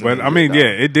 shout out to but him. I mean, yeah,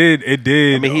 it did.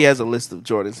 I mean, he has a list of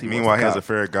Jordans. Meanwhile, he has a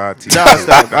fear of God too. No,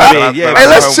 stop. I mean, yeah. Hey,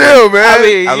 let's chill, man. I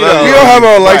mean, I you love know, it. We don't have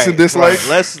our likes right, and dislikes.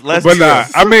 right. Let's But be nah,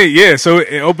 honest. I mean, yeah. So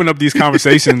it opened up these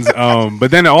conversations,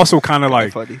 but then it also kind of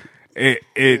like Funny.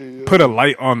 it put a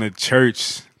light on the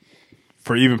church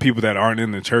for even people that aren't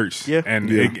in the church. Yeah. And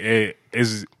Yeah.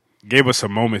 it gave us a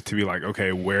moment to be like,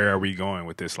 okay, where are we going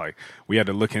with this? Like, we had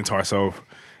to look into ourselves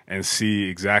and see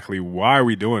exactly why are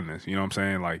we doing this. You know what I'm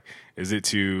saying? Like, is it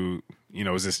to, you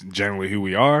know, is this generally who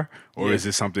we are, or Yeah. is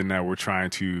this something that we're trying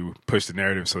to push the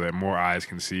narrative so that more eyes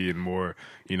can see and more,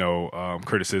 you know,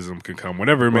 criticism can come,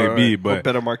 whatever it may Right, be. right. Or But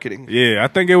better marketing. yeah, I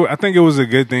think it was a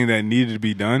good thing that needed to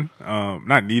be done.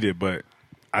 Not needed, but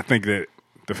I think that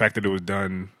the fact that it was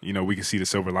done, you know, we can see the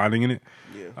silver lining in it.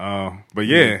 But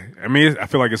yeah, I mean, I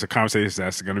feel like it's a conversation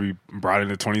that's going to be brought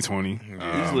into 2020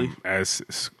 Easily. as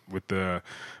with the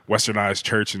westernized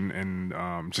church and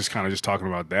just kind of just talking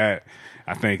about that.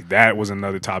 I think that was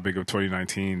another topic of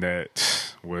 2019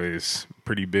 that was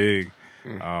pretty big.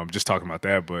 Just talking about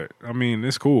that, but I mean,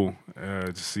 it's cool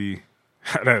to see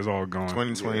how that's all going.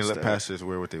 2020, let pastors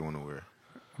wear what they want to wear.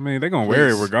 I mean, they're gonna wear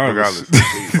it regardless.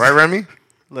 Right, Remy?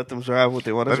 Let them drive what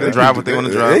they want to Let them drive. drive what they want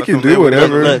to drive. They Let can them do live what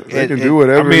whatever. Look, They it- can it- do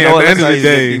whatever. I mean, You at know what, the let's end of not the even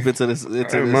get day- deep into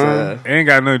this. man. It ain't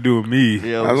got nothing to do with me. You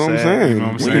know That's what I'm saying. You know what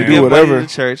I'm We saying? can You do give money whatever. to the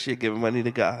church, you're giving money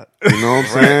to God. You know what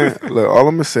I'm saying? Look, all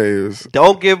I'm gonna say is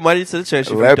Don't give money to the church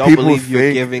if you let don't people believe you're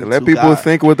think. giving Let to people God.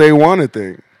 think what they want to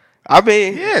think. I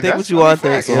mean, Yeah, think that's what you want to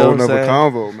think. facts. You It's know a whole what I'm nother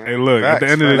saying? convo, man. Hey, look, at the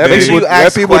Facts, end of the man. Make day, sure you Let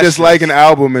ask people questions. dislike an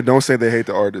album and don't say they hate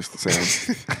the artist.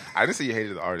 Sam, I didn't say you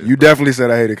hated the artist. you definitely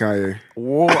said I hated Kanye.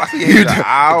 Whoa, I think you hated the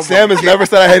album. Sam has never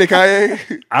said I hated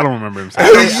Kanye. I don't remember him saying.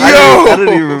 I don't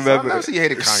even I remember. never see you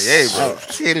hated Kanye, bro.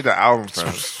 She hated the album, bro.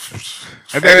 At the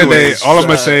end of the day, Anyways, all I'm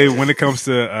gonna say when it comes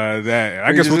to that,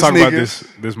 I guess He's we'll a talk about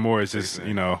sneaker. this more. It's just,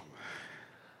 you know,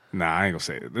 Nah, I ain't gonna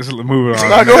say it. Let's move it on.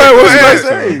 Nah, go ahead. What you gonna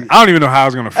say? I don't even know how I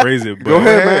was gonna phrase it. But Go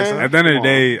ahead, man. At the end of the Come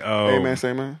day, Hey, man,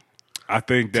 say man. I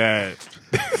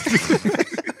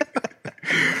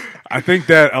think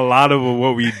that a lot of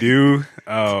what we do,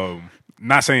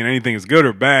 not saying anything is good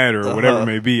or bad or whatever it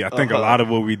may be. I think a lot of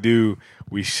what we do,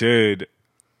 we should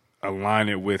align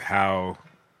it with how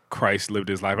Christ lived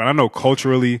his life. And I know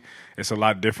culturally it's a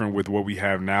lot different with what we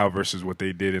have now versus what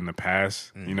they did in the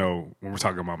past. You know, when we're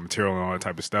talking about material and all that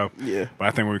type of stuff. Yeah. But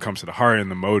I think when it comes to the heart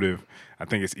and the motive, I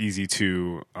think it's easy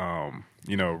to,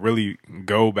 really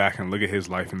go back and look at his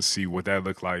life and see what that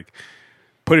looked like,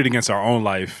 put it against our own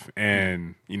life,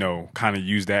 and, kind of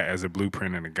use that as a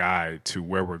blueprint and a guide to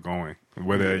where we're going,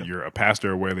 whether you're a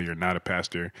pastor or whether you're not a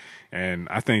pastor. And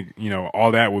I think,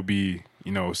 all that would be,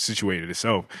 situated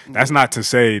itself. That's not to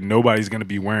say nobody's going to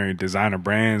be wearing designer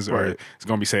brands or it's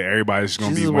going to be say everybody's going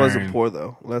to be Jesus wearing. wasn't poor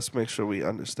though. Let's make sure we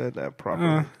understand that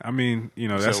properly. I mean,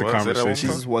 that's So a what? Say that one conversation.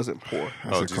 Jesus wasn't poor.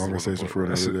 That's a Jesus conversation for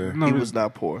another day. No, He was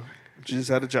not poor. Jesus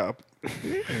had a job.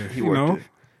 He worked know. it.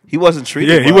 He wasn't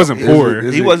treated. Yeah, he well. wasn't poor.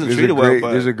 He wasn't there's treated a well, great,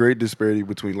 but- there's a great disparity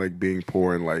between like being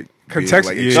poor and like being, Context-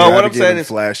 like, yeah. No, what I'm extravagant saying and is-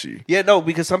 flashy. Yeah, no,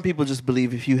 because some people just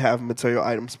believe if you have material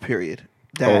items, period,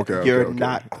 that Okay, you're okay.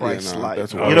 not Yeah, Christ-like.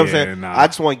 that's you why. know what I'm Yeah, saying? nah. I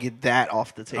just want to get that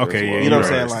off the table. Okay, yeah, you know what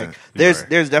I'm you're saying? right. Like, You're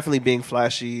there's definitely being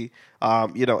flashy.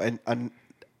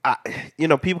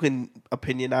 People can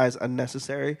opinionize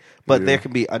unnecessary, but there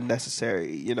can be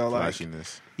unnecessary.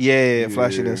 Flashiness.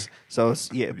 Flashiness. So it's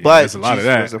but there's a lot of Jesus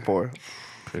that. wasn't poor.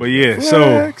 But yeah,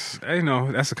 Flex.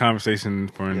 so that's a conversation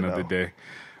for another know. day.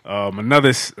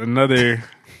 Another.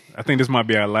 I think this might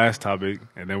be our last topic,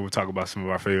 and then we'll talk about some of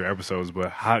our favorite episodes. But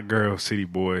Hot Girl, City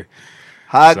Boy,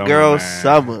 Hot Summer, girl man.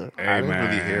 summer Hey, I didn't man.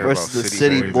 really hear versus about the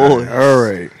City Boys. Boys. All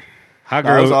right. Hot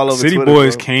Nah, it was Girl, all over City Twitter,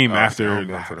 Boys bro. came Oh, after. I'm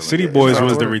going for the City weekend. Boys Yeah,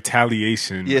 was it's the on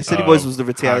retaliation. Yeah, City of Boys was the Hot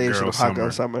retaliation Girl of Hot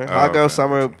Girl Summer. Oh, Hot Girl okay.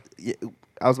 Summer,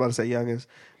 I was about to say youngest.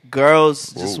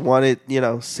 Girls just wanted,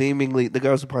 seemingly, the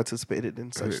girls who participated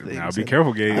in such things. Now be and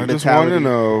careful, Gabe. I just wanted to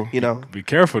know Be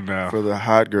careful now. for the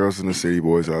hot girls and the city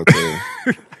boys out there.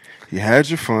 You had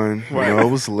your fun. You know it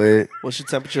was lit. What's your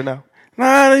temperature now?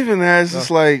 Not even that. It's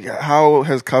just like, how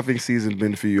has cuffing season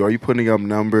been for you? Are you putting up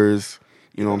numbers?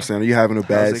 You know what I'm saying? Are you having a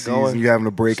bad it going? season? You having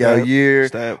a breakout Stamp, year?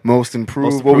 stamp. Most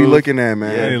improved? Most What we improved. looking at,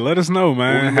 man? Hey, let us know,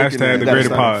 man. What we looking Hashtag at? the You greater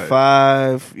Starting pod.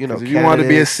 5, If you want to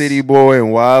be a city boy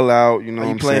and wild out, you know Are what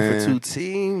you I'm playing saying? for 2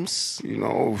 teams? You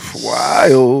know,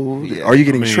 wild. Yeah. Are you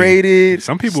getting I mean, traded?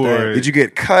 Some people are Did you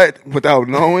get cut without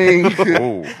knowing?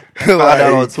 Oh, Find out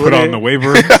on like, Twitter. put on the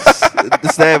waiver.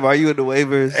 Sam, are you in the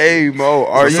waivers? hey Mo,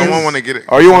 are you? someone want to get it?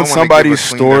 Are you on someone wanna give a somebody's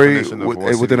clean story definition of with, what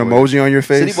with City an Boy emoji on your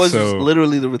face? City Boys So- was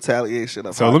literally the retaliation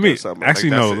of So Hot let me Girl Summer. actually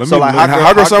Like, no. that's Let it. me So, like, And Hot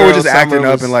Hot Girl Summer was Girl just acting Summer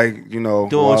up was and like doing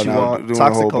what you wilding out, want. doing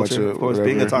Toxic a whole culture, bunch of course, being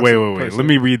a whatever. toxic wait. person. Let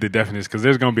me read the definition because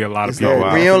there's gonna be a lot of It's people. that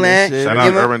out. real land. Shout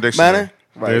out Urban Dictionary.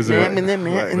 There's a-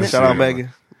 Right. Shout out Megan.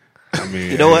 I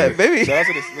mean, You know what? Maybe Shout out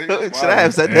to the- should I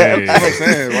have said Hey. that? I'm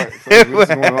saying, right? So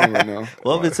what's going on right now?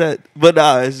 Well, it's said, but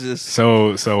nah, it's just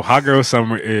So Hot Girl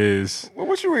Summer is Well,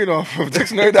 what you read off of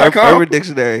dictionary.com? Urban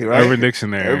Dictionary, right? Urban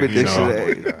Dictionary. Urban you know.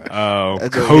 Dictionary.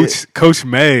 That's a Coach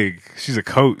Meg. She's a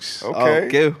coach. Okay.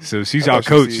 Okay. So she's I y'all thought she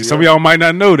coach. was Some of y'all might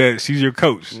not know that she's your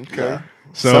coach. Okay.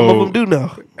 So Some of them do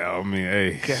know. I mean,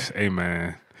 hey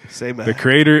man. Say man. The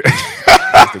creator,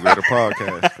 That's the greater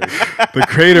podcast. the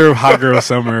creator of Hot Girl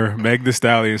Summer, Meg Thee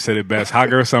Stallion, said it best. Hot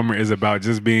Girl Summer is about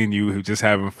just being you, just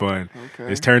having fun.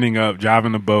 Okay. It's turning up,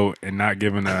 driving the boat, and not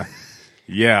giving a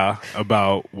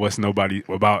about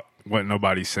what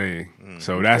nobody's saying.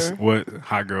 So that's what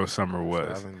Hot Girl Summer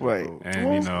was. Right.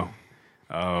 And yeah.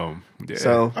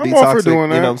 So I'm be all for toxic, doing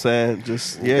that. You know what I'm saying?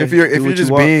 Just If you're do what you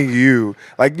just want. being you,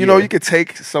 like you know, Yeah. you could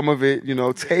take some of it,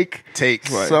 take Take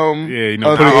some Yeah, you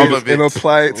know, of put it- it all of it. and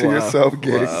apply it to Wow. yourself,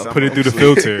 Gabe. Wow. put it through the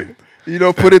filter.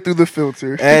 Put it through the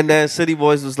filter. And then City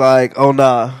Boys was like, "Oh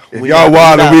nah, If y'all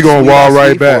wild, then we gonna wild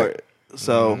right back."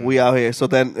 So we out here. So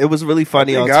then it was really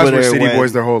funny on Guys Twitter. were city when-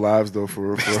 boys their whole lives though.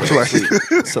 For like,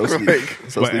 so sleep,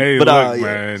 so But sleep. hey, But look, yeah.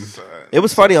 man. It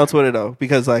was funny on Twitter though,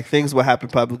 because like things would happen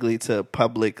publicly to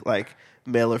public like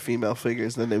male or female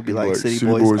figures, then they'd be like, City,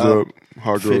 Boys up,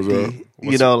 hot girls 50, up.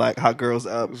 you know, like Hot Girls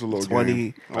up, It's a little 20.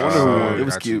 game. I wonder who It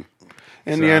was got cute.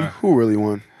 In the end, who really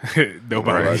won?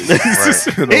 Nobody. Right.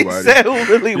 He Nobody. said who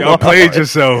really Y'all won. played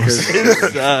yourselves.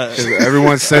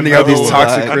 Everyone's sending out these know,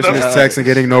 toxic I Christmas know. texts and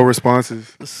getting no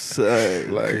responses.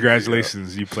 Son. Like,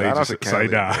 Congratulations, you played Shout out to just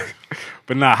side Cali. down.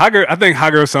 But nah, I think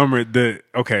Hot Girl Summer.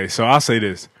 Okay, so I'll say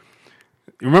this.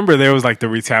 Remember, there was like the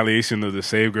retaliation of the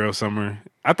Save Girl Summer.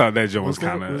 I thought that joke was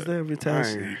kind Was of. there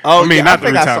retaliation? Right. Oh, I mean, yeah, not the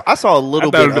think retali- I saw a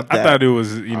little bit of that. I thought it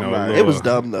was, I'm not- a it little- was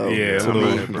dumb though. Yeah, to a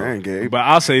little me. bit, bro. Dang, Gabe. But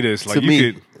I'll say this: like To you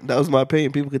me. could, That was my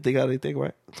opinion. People could think how they think,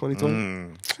 right?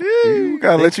 2020. You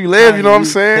gotta let you live. You know what I'm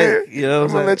saying? You know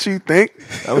I'm what I'm gonna saying? let you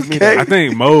think. That was me. Okay. I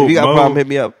think Mo. If you got a problem, Mo hit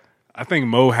me up. I think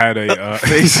Mo had a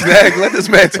Exactly. Let this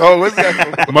man talk. What's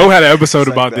that? Mo had an episode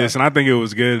Like about that. this, and I think it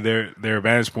was good. Their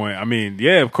vantage point. I mean,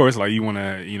 yeah, of course, like you want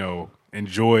to,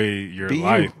 enjoy your Be you.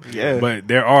 life, Yeah. But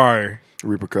there are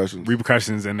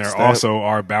Repercussions. and there Step. also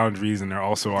are boundaries, and there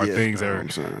also are Yeah, things know what I'm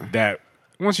saying. that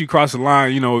once you cross the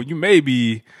line, you may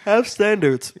be Have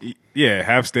standards.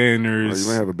 have standards.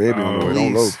 You may have a baby on the way.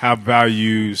 Don't know. have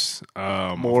values.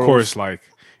 Of Morals. course, like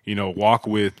walk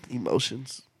with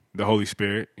Emotions. the Holy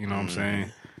Spirit. You know what I'm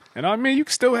saying? And I mean, you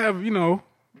can still have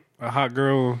a hot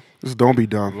girl. Just don't be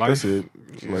dumb. Life. That's it.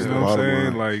 It's You like know the what I'm bottom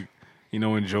saying? line. Like,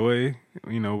 enjoy,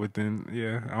 within,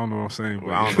 I don't know what I'm saying. But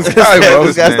I don't This know. All right, bro. guy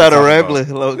man started talking rambling.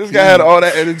 Low This key. guy had all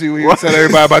that energy when he was telling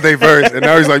everybody about their verse, and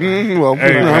now he's like, well,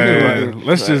 Hey, I'm man, right.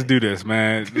 let's just do this,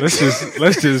 man. Let's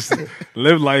just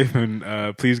live life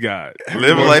and please God.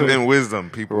 Live life in wisdom,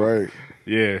 people. Right.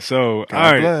 Yeah. So God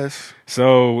all right. bless.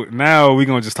 So now we're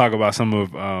gonna just talk about some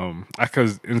of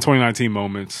because in 2019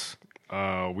 moments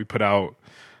we put out.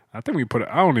 I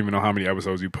don't even know how many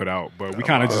episodes we put out, but we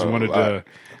kind of just wanted to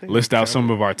list out some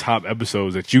of our top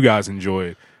episodes that you guys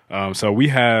enjoyed. So we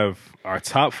have our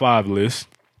top 5 list.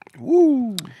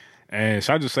 Woo. And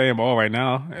should I just say them all right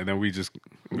now, and then we just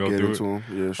go Get through into it? him.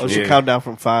 Yeah, Oh, sure. she Yeah. count down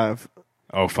from 5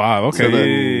 Oh, 5. Okay, to the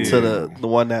yeah. to the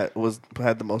one that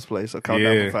had the most plays. So count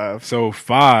down from 5. So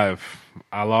 5,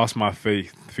 I Lost My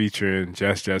Faith, featuring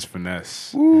Just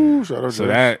Finesse. Woo. Shout out So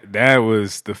Jess. that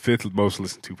was the 5th most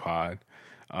listened to pod.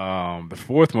 The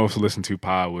 4th most listened to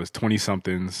pod was 20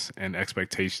 somethings and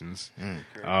Expectations.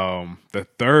 The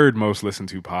 3rd most listened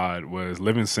to pod was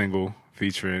Living Single,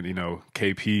 featuring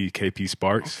KP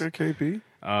Sparks. Okay, KP.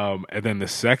 And then the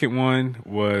second one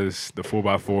was the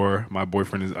 4x4, My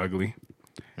Boyfriend Is Ugly.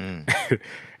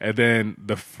 And then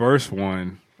the first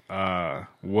one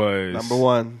was Number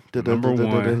 1. Number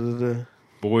 1.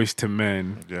 Boys to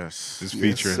Men Yes. is Yes,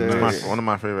 featuring. sir. One of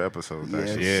my favorite episodes, Yes,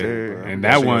 actually. Yeah, sir. and You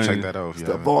that should go one, check that out. if It's you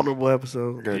the haven't. vulnerable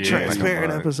episode. Gotta Yeah. check Transparent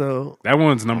about it. episode. that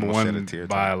one's number Almost shed a one tear,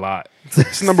 by too. a lot.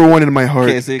 It's number one in my heart.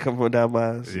 Can't see it come from down by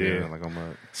us. Yeah. Like I'm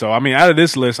a, So I mean, out of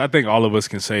this list, I think all of us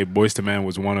can say Boys to Men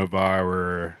was one of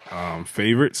our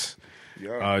favorites.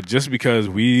 Just because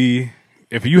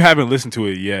if you haven't listened to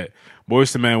it yet,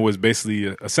 Boys to Men was basically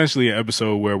essentially an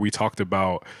episode where we talked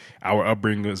about our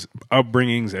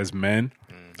upbringings as men.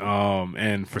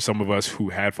 And for some of us who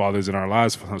had fathers in our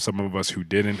lives, for some of us who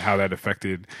didn't, how that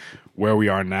affected where we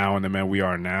are now and the men we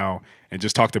are now, and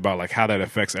just talked about like how that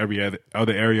affects every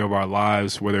other area of our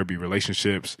lives, whether it be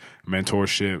relationships,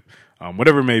 mentorship,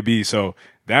 whatever it may be. So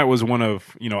that was one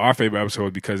of our favorite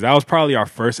episodes because that was probably our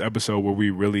first episode where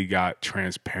we really got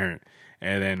transparent.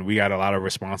 And then we got a lot of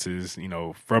responses,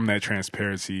 from that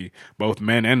transparency, both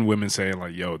men and women saying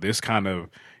like, yo, this kind of,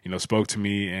 spoke to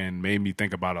me and made me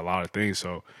think about a lot of things.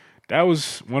 So that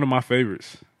was one of my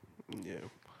favorites. Yeah.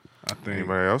 I think.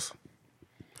 anybody else?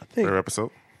 I think Favorite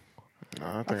episode?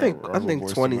 Nah, I think I'll go Boyz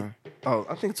II 20. Men. Oh,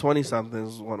 I think 20 something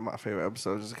is one of my favorite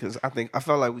episodes because I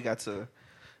felt like we got to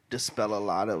dispel a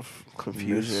lot of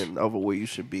confusion over where you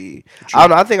should be. I don't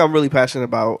know. I think I'm really passionate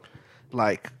about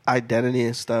like identity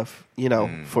and stuff.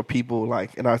 For people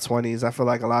like in our 20s, I feel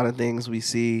like a lot of things we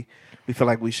see, we feel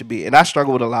like we should be, and I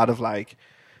struggle with a lot of like.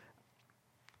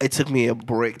 It took me a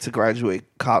break to graduate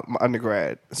my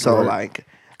undergrad, so Right. like.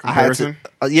 I had to,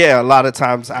 Comparison? a lot of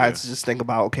times I had to just think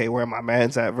about, okay, where my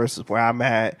man's at versus where I'm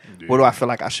at. What do I feel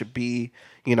like I should be?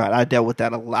 And I dealt with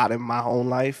that a lot in my own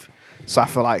life. So I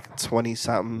feel like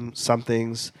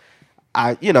 20-somethings,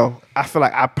 I feel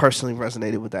like I personally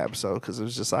resonated with that episode because it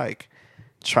was just like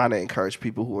trying to encourage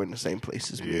people who are in the same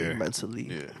place as me Yeah. mentally.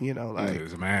 Yeah. Like,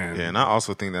 Yes, man. Yeah, and I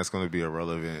also think that's going to be a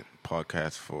relevant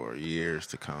podcast for years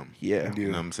to come. yeah. You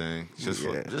know what I'm saying? Just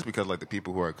Yeah. just because like the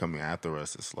people who are coming after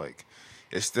us, it's like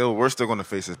we're still going to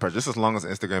face this pressure just as long as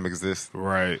Instagram exists.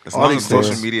 Right. As All long as these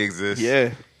social things. media exists.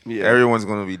 Yeah. Yeah. Everyone's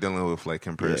going to be dealing with like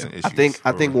comparison issues.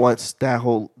 I think once that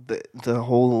whole the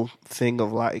whole thing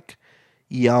of like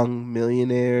young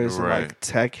millionaires and Right. like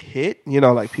tech hit,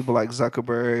 like people like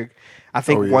Zuckerberg, I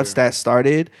think Oh, yeah. once that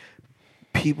started,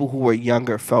 people who were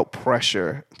younger felt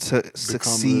pressure to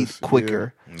succeed this,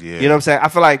 quicker. Yeah. You know what I'm saying? I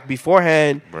feel like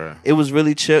beforehand Bruh. it was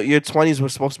really chill. Your 20s were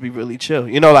supposed to be really chill.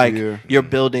 Like Yeah. you're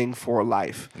building for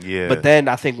life. Yeah. But then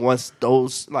I think once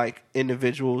those like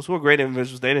individuals who are great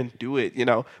individuals, they didn't do it,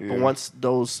 Yeah. But once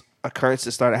those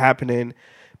occurrences started happening,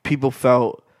 people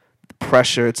felt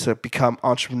pressure to become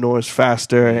entrepreneurs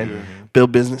faster and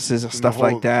build businesses and stuff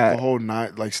like that. The whole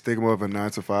stigma of a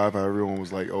 9 to 5. How everyone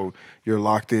was like, "Oh, you're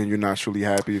locked in. You're not truly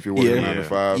happy if you're working 9 to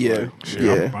 5." Yeah.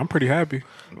 Like, I'm pretty happy.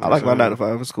 I like my 9 to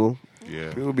 5. It's cool.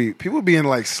 Yeah. people be in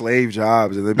like slave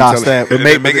jobs and they be Nah, telling, Stamp. they They're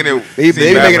make, making it they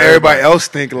seem bad making for everybody everybody. else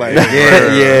think like, Nah, you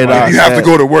have to Stamp.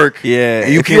 go to work. Yeah,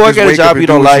 And you if can't you work just at a wake up job and you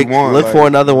do don't what like, you want. look Like, for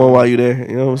another one while you're there.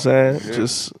 You know what I'm saying?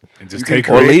 Just And just you take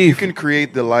can Or create, leave. you can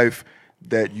create the life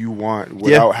that you want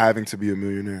without having to be a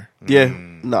millionaire.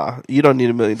 nah, you don't need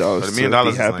 $1 million But to $1 million be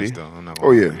is happy. nice though. I'm not gonna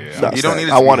Oh, yeah. lie. Nah, You don't need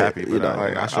it I to want be it, happy, you but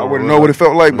know. I wouldn't know what it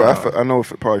felt like, but I know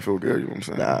it probably felt good. You know what I'm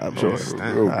saying? Nah, I'm sure.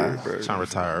 Real good, bro. Trying to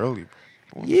retire early.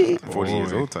 Yeah. 40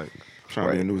 years old type. Trying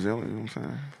to be in New Zealand. You know what I'm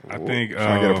saying? I think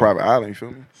Trying to get a private island. You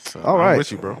feel me? So, All I'm right.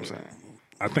 with you, bro. You know what I'm saying?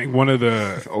 I think one of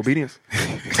the Obedience.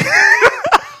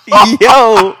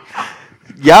 Yo,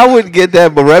 y'all wouldn't get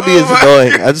that, but Remy is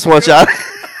annoying. I just want y'all.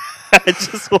 I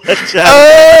just want y'all.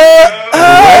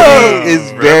 Remy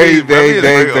is very, Remy very,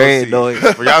 is very OC. annoying.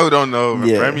 For y'all who don't know,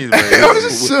 Yeah. Remy is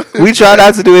very We try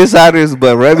not to do insiders,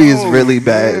 but Remy is really Oh,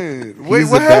 bad. man. Wait, He's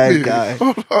what a bad happened? guy.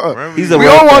 Hold on. Remy. He's a We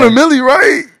road all want a bad. milli,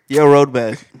 right? Yo, road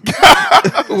bad.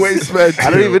 Waste man. I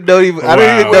don't even know. I don't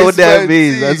Wow. even know what that Waste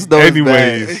means. man. I just know it's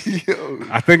bad. anyways. Yo.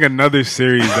 I think another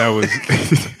series that was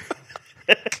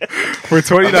for I'm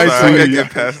sorry, I 2019.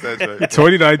 get past that joke.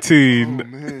 2019, Oh,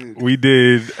 man. we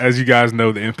did, as you guys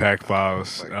know, the Impact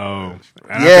Files. And I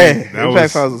Yeah, think that Impact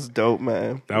was, Files is dope,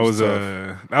 man. that was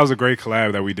a great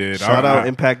collab that we did. Shout I- out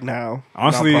Impact Now.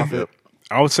 Honestly, Nonprofit.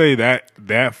 I would say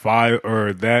that five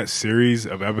or that series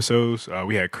of episodes,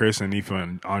 we had Chris and Nifa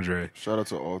and Andre Shout out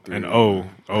to all three. and man. of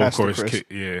Pastor course, Chris.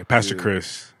 Pastor Yeah.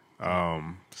 Chris,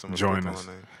 Some join respect us, on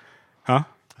that. huh?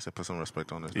 I said put some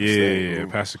respect on this. Yeah,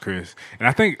 Pastor Chris. And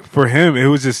I think for him, it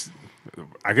was just,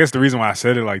 I guess the reason why I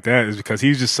said it like that is because he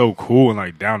was just so cool and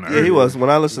like down to earth. Yeah, he was. When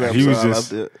I listened to that He was episode,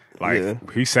 just I loved it. like,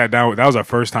 Yeah. he sat down. That was our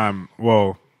first time.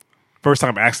 Well, first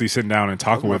time actually sitting down and That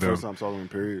was talking my with first him. time talking to him,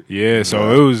 period. Yeah,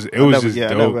 so it was just I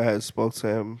dope. never had spoke to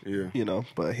him. Yeah. You know,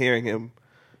 but hearing him,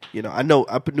 you know, I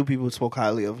knew people spoke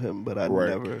highly of him, but I Right.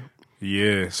 never.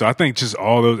 Yeah, so I think just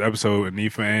all those episodes,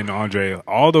 Nifa and Andre,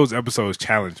 all those episodes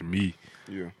challenged me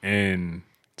Yeah. in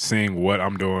seeing what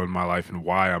I'm doing in my life and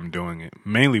why I'm doing it.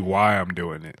 Mainly why I'm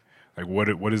doing it. Like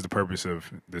what is the purpose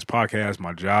of this podcast,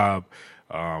 my job,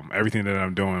 everything that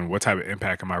I'm doing? What type of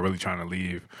impact am I really trying to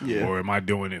leave? Yeah. Or am I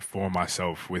doing it for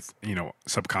myself with,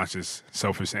 subconscious,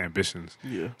 selfish ambitions?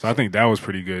 Yeah. So I think that was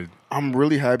pretty good. I'm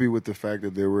really happy with the fact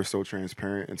that they were so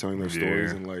transparent in telling their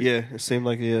stories Yeah. and like Yeah, it seemed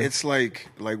like it's like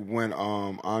when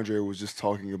Andre was just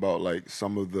talking about like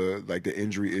some of the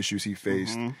injury issues he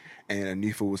faced and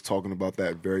Anifa was talking about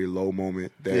that very low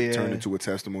moment that Yeah. turned into a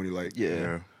testimony like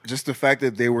Yeah. just the fact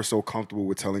that they were so comfortable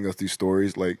with telling us these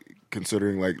stories, like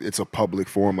considering like it's a public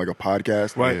forum, like a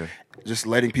podcast, Right. Yeah. just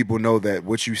letting people know that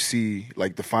what you see,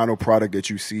 like the final product that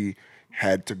you see,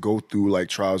 had to go through like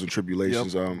trials and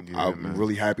tribulations. I'm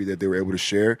really happy that they were able to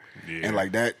share, Yeah. and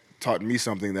like that taught me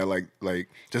something that like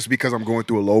just because I'm going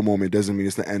through a low moment doesn't mean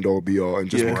it's the end all be all, and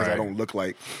just Yeah. because I Right. don't look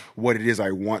like what it is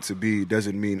I want to be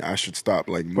doesn't mean I should stop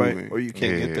like moving. right, or you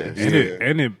can't Yeah. get there.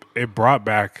 And it brought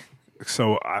back.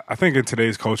 So I think in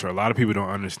today's culture, a lot of people don't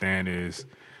understand is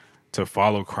to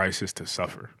follow Christ is to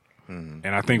suffer. And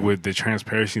I think with the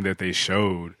transparency that they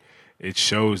showed, it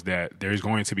shows that there's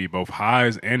going to be both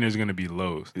highs and there's going to be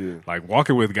lows. Yeah. Like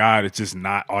walking with God, it's just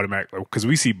not automatic because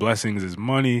we see blessings as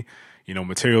money,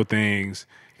 material things,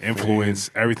 influence,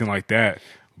 everything like that.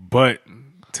 But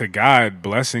to God,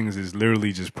 blessings is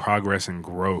literally just progress and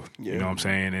growth. You know what I'm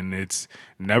saying? And it's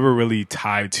never really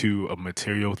tied to a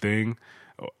material thing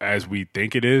as we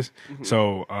think it is.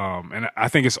 So, and I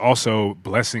think it's also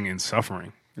blessing in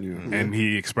suffering. And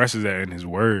he expresses that in his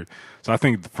word. So I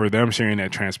think for them sharing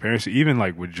that transparency, even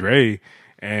like with Dre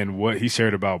and what he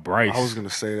shared about Bryce. I was gonna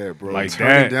say that, bro. Like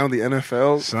Turning that, down the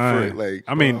NFL, son. for, like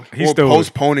I mean, well, he's still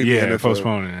postponing yeah, the NFL.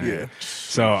 postponing it. Yeah.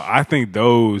 So I think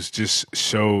those just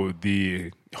show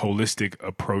the holistic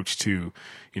approach to,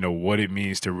 what it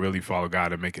means to really follow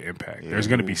God and make an impact. There's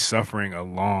going to be suffering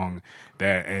along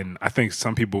that, and I think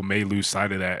some people may lose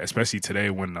sight of that, especially today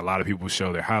when a lot of people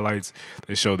show their highlights.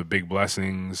 They show the big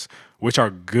blessings, which are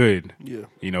good. Yeah.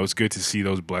 It's good to see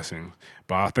those blessings.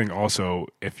 But I think also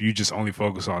if you just only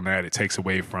focus on that, it takes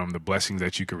away from the blessings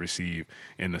that you could receive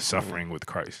in the suffering with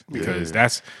Christ. Because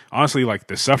that's honestly like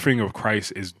the suffering of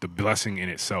Christ is the blessing in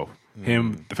itself.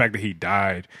 Him, the fact that he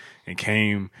died and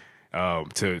came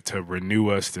to renew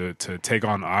us, to take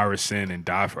on our sin and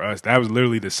die for us. That was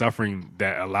literally the suffering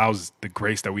that allows the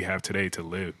grace that we have today to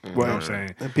live. You know what I'm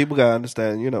saying? And people gotta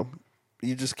understand,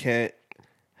 you just can't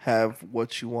have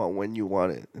what you want when you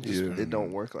want it. It just Yeah. it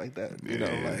don't work like that. You know,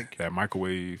 like that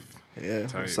microwave. yeah,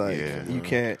 type. it's like Yeah. you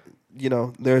can't. You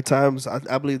know, there are times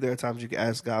I believe there are times you can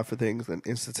ask God for things and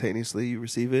instantaneously you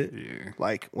receive it. Yeah.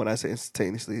 Like when I say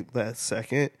instantaneously, that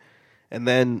second. And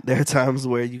then there are times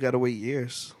where you got to wait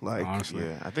years. Like, Honestly,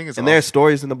 Yeah, I think it's and there are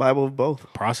stories in the Bible of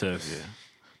both. process. Yeah.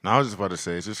 No, I was just about to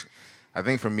say, it's just, I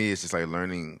think for me, it's just like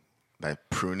learning that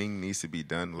pruning needs to be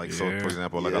done. Like, so Yeah. for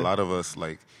example, like Yeah. a lot of us,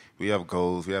 like, we have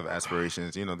goals, we have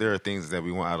aspirations. You know, there are things that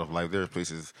we want out of life. There are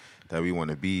places that we want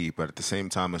to be, but at the same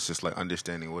time, it's just like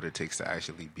understanding what it takes to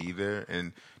actually be there.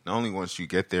 And not only once you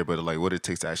get there, but like what it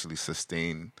takes to actually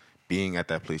sustain being at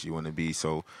that place you want to be.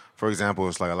 So, for example,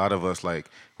 it's like a lot of us, like,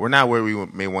 we're not where we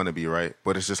may want to be, right?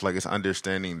 But it's just like it's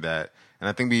understanding that, and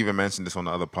I think we even mentioned this on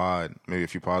the other pod, maybe a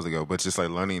few pods ago, but it's just like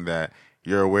learning that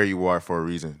you're where you are for a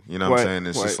reason. You know what I'm Right, saying?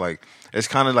 It's right. just like, it's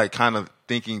kind of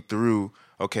thinking through,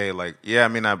 okay, like, yeah, I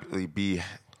may not really be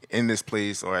in this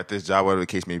place or at this job, whatever the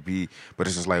case may be, but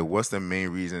it's just like, what's the main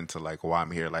reason to like why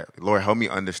I'm here? Like, Lord, help me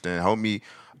understand, help me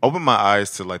open my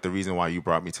eyes to like the reason why you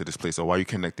brought me to this place or why you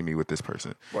connected me with this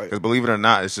person. Right. Because believe it or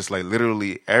not, it's just like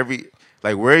literally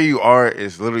like where you are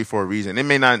is literally for a reason. It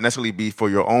may not necessarily be for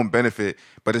your own benefit,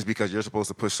 but it's because you're supposed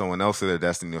to push someone else to their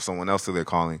destiny or someone else to their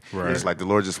calling. Right. It's like the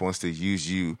Lord just wants to use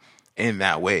you in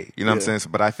that way. You know what I'm Yeah. saying? So,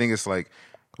 but I think it's like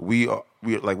we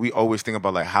always think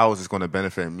about like how is this going to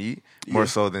benefit me more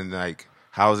so than like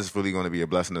how is this really going to be a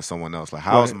blessing to someone else? Like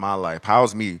how's Right. my life?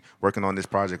 How's me working on this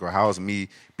project or how's me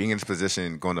being in this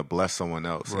position going to bless someone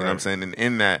else? You know what I'm Right. saying? And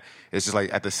in that, it's just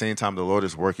like at the same time the Lord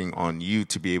is working on you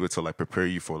to be able to like prepare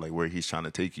you for like where He's trying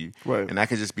to take you. Right. And that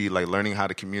could just be like learning how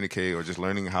to communicate or just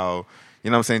learning how, you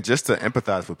know what I'm saying, just to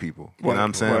empathize with people. You know what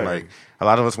I'm saying? Right. Like a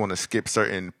lot of us want to skip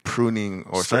certain pruning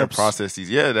or certain Steps. processes.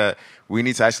 Yeah, that we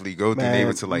need to actually go through and be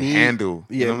able to like handle.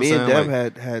 Yeah, you know what me I'm and saying?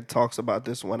 Deb Like, had talks about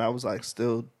this when I was like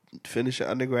still finishing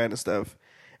undergrad and stuff,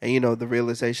 and you know the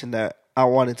realization that I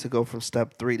wanted to go from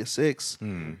step 3 to 6,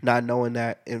 not knowing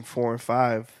that in 4 and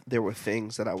 5 there were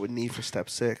things that I would need for step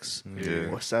 6 Yeah.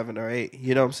 or 7 or 8.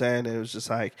 You know what I'm saying? And it was just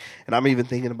like, and I'm even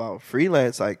thinking about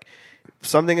freelance, like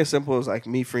something as simple as like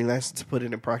me freelancing to put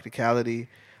it in practicality.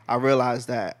 I realized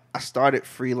that I started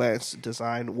freelance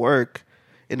design work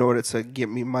in order to get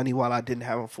me money while I didn't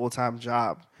have a full-time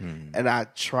job. And I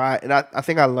tried, and I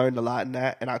think I learned a lot in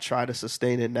that, and I try to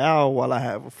sustain it now while I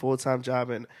have a full-time job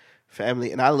and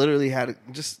family. And I literally had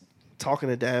just talking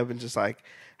to Deb and just like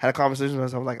had a conversation with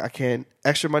myself, like I can't,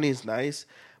 extra money is nice,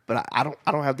 but I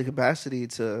don't have the capacity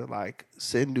to like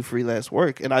sit and do freelance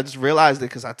work. And I just realized it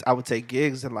because I would take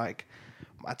gigs and like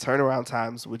my turnaround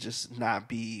times would just not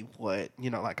be what, you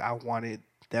know, like I wanted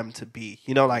them to be,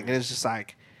 you know, like, and it's just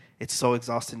like, it's so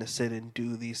exhausting to sit and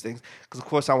do these things. Because of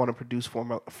course I want to produce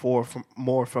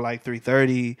more for like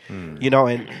 3:30, you know,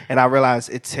 and I realize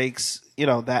it takes, you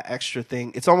know, that extra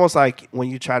thing. It's almost like when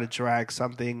you try to drag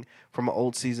something from an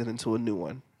old season into a new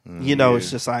one, you know, it's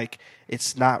just like,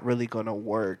 it's not really going to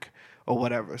work or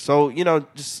whatever. So, you know,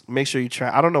 just make sure you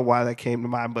try. I don't know why that came to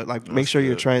mind, but like make sure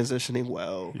you're transitioning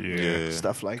well. Yeah.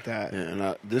 Stuff like that. Yeah,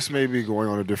 and this may be going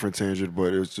on a different tangent,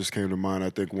 but it just came to mind.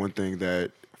 I think one thing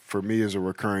that for me is a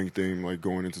recurring theme, like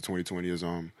going into 2020, is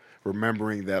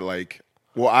remembering that, like,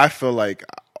 well, I feel like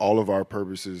all of our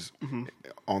purposes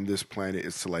on this planet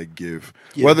is to like give,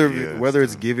 Yeah. whether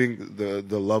it's giving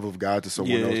the love of God to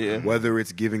someone Yeah, else, yeah. whether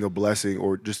it's giving a blessing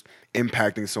or just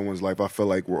impacting someone's life. I feel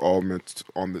like we're all meant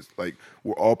on this, like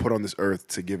we're all put on this earth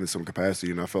to give in some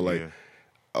capacity, and I feel like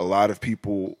a lot of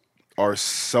people are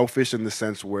selfish in the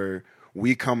sense where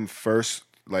we come first,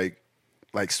 like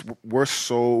we're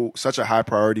such a high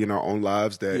priority in our own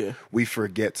lives that we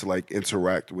forget to like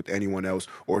interact with anyone else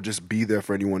or just be there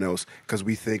for anyone else because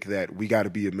we think that we got to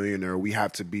be a millionaire. We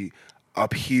have to be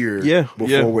up here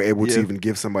before we're able to even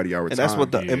give somebody our time. And that's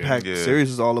what the Impact series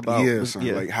is all about. Yeah, son,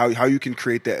 like how you can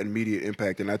create that immediate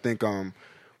impact. And I think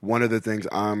one of the things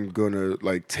I'm gonna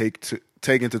like take into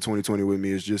 2020 with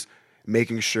me is just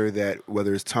making sure that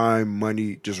whether it's time,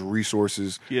 money, just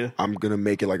resources, I'm gonna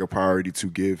make it like a priority to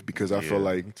give because I feel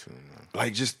like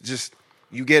just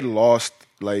you get lost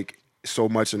like so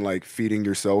much in like feeding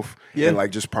yourself and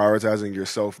like just prioritizing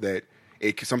yourself that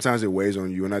sometimes it weighs on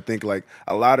you. And I think like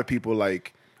a lot of people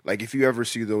like if you ever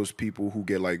see those people who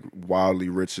get like wildly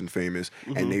rich and famous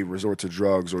and they resort to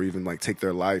drugs or even like take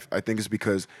their life, I think it's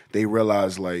because they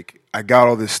realize like I got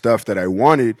all this stuff that I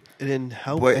wanted, It didn't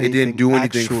help, but it didn't do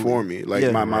anything actually. for me. Like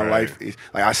Yeah. my Right. life is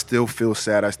like I still feel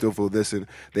sad. I still feel this, and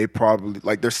they probably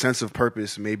like their sense of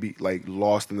purpose may be like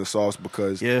lost in the sauce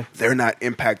because Yeah. they're not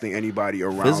impacting anybody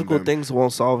around Physical them. things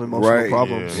won't solve emotional Right.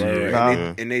 problems. Yeah. Right.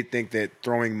 Nah. And they think that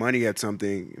throwing money at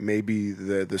something may be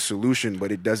the solution,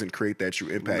 but it doesn't create that true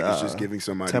impact. It's just Nah. giving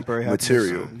somebody Temporary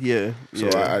material. happiness. Yeah.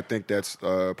 So yeah. I think that's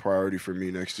a priority for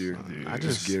me next year. I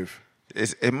just just- give.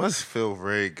 It must feel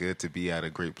very good to be at a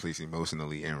great place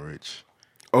emotionally and rich.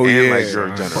 Oh And, yeah, like, you're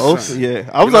generous. Both, yeah.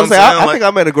 I was know gonna say, what I'm saying? I think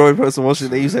I'm at a growing person emotion.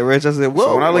 Then you said Rich. I said, whoa.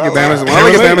 So when I look at wow. Bama's, when I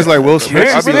look at Bama's like Will Smith,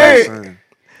 Can't I'd be relate. like, son,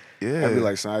 Yeah, I'd be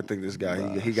like, son, I think this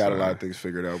guy he got a lot of things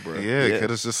figured out, bro. yeah, Yeah.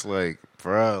 because it's just like,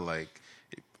 bro, like,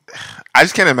 I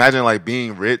just can't imagine like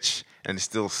being rich and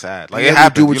still sad. Like You it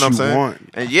have to happens, do what you know what I'm you saying? want.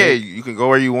 And yeah, you can go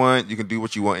where you want, you can do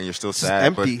what you want, and you're still It's sad.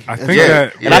 empty. But I It's think yeah,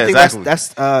 that- And I think exactly.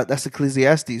 that's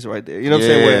Ecclesiastes right there. You know what I'm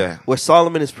saying? Yeah. Where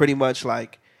Solomon is pretty much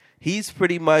like he's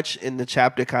pretty much in the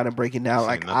chapter kind of breaking down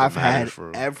like nothing I've had matters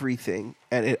for- everything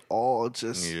and it all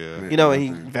just Yeah. you know, and he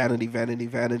vanity, vanity,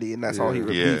 vanity, and that's all he Yeah.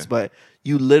 repeats. Yeah. But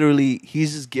you literally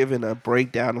he's just giving a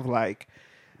breakdown of like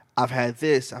I've had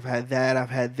this, I've had that, I've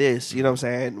had this. You know what I'm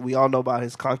saying? We all know about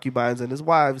his concubines and his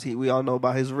wives. We all know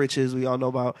about his riches. We all know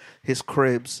about his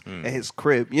cribs and his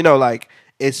crib. You know, like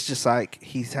it's just like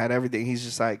he's had everything. He's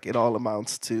just like it all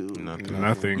amounts to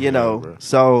Nothing. you know. bro.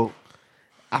 So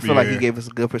I feel like he Yeah. gave us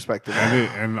a good perspective.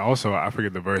 And also, I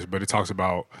forget the verse, but it talks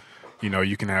about, you know,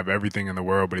 you can have everything in the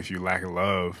world, but if you lack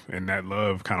love, and that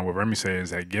love, kind of what Remy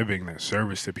says, that giving, that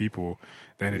service to people,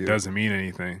 then it doesn't mean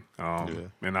anything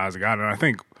in the eyes of God. And I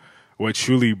think what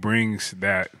truly brings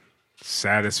that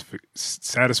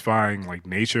satisfying like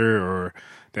nature or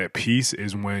that peace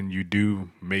is when you do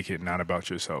make it not about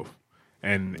yourself,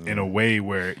 and in a way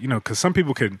where, you know, because some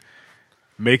people can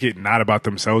make it not about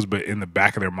themselves, but in the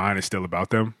back of their mind it's still about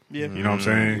them. Yeah. You know what I'm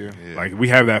saying? Yeah. Like we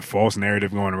have that false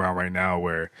narrative going around right now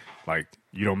where like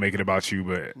you don't make it about you,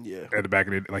 but Yeah. at the back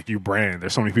of it, like you brand.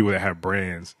 There's so many people that have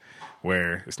brands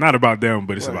where it's not about them,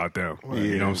 but it's about them.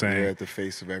 You know what I'm saying? They're at the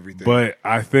face of everything. But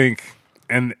I think,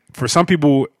 and for some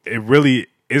people, it really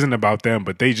isn't about them,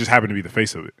 but they just happen to be the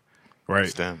face of it, right?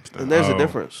 Stem. And there's a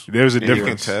difference. There's a Yeah, you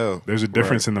difference. can tell. There's a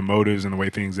difference in the motives and the way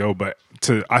things go. But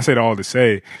I say it all to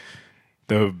say,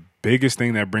 the biggest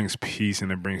thing that brings peace and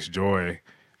that brings joy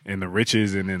in the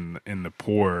riches and in the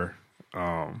poor,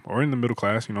 or in the middle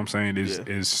class, you know what I'm saying,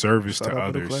 is service Shout to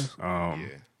out middle others.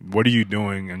 What are you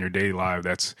doing in your daily life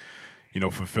that's, you know,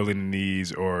 fulfilling the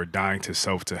needs or dying to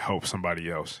self to help somebody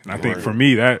else? And I think for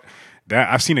me that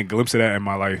I've seen a glimpse of that in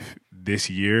my life this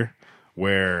year,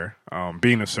 where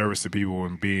being of service to people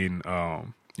and being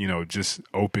you know, just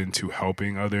open to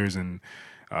helping others, and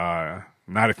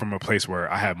not from a place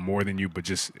where I have more than you, but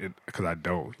just because I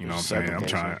don't. You know what I'm saying? I'm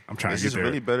trying It's to get just there.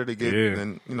 really better to get Yeah.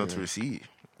 than to receive.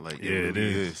 Like Yeah, it really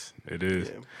is. It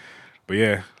is. But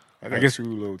yeah, I I got guess two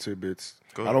little tidbits.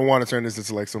 Go I don't want to turn this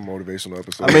into like some motivational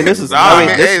episode. I mean, this is Nah, I mean,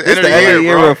 man, this hey, is end of the the end of the year,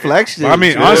 year bro. reflection. I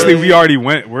mean, Yeah. honestly,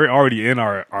 we're already in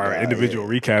our individual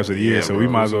recaps of the year, Yeah, so we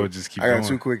bro. might as well just keep I got going.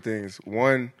 two quick things.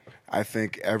 One, I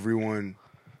think everyone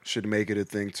should make it a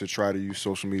thing to try to use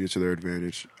social media to their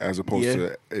advantage, as opposed Yeah.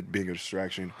 to it being a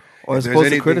distraction. or as If there's opposed to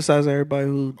anything- criticizing everybody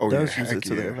who Oh, does yeah, use it heck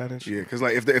to their yeah. advantage. Yeah, because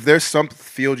like if there's some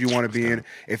field you want to be in,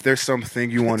 if there's something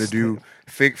you want to do,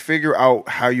 figure out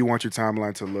how you want your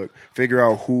timeline to look. Figure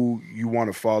out who you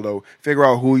want to follow. Figure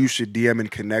out who you should DM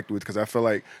and connect with. Because I feel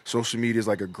like social media is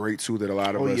like a great tool that a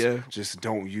lot of Oh, us yeah. just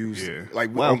don't use. Yeah.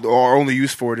 Like Wow. our only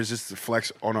use for it is just to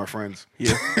flex on our friends.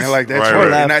 Yeah. And like that's Right, right,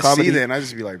 right. and I Comedy. see that, and I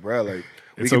just be like, bro, like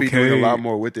we It's could be doing okay. a lot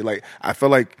more with it. Like I feel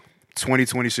like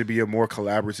 2020 should be a more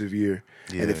collaborative year.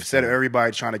 Yeah, And if instead of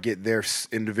everybody trying to get their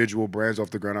individual brands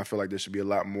off the ground, I feel like there should be a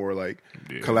lot more like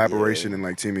collaboration and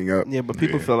like teaming up. Yeah, but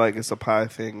people feel like it's a pie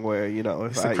thing where, you know,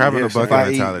 if It's a I crab in eat, a if bucket I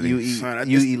eat, mentality. you eat, Son, I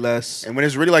you just- eat less. And when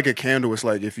it's really like a candle, it's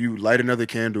like if you light another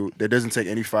candle, that doesn't take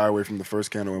any fire away from the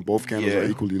first candle, and both candles Yeah. are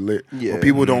equally lit. Yeah. But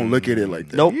people don't look at it like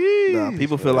that. Nope. Nah,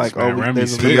 people feel like, man, oh, we, Remy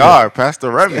there's a Smith. little- PR,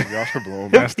 Pastor Remy. Y'all are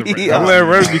blowing me. Pastor, Yeah. I'm letting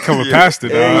Rose become a pastor,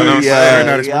 dog. know what I'm Hey, saying?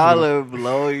 Not expensive. y'all are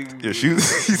blowing. Your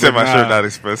shoes. He said my Nah. shirt not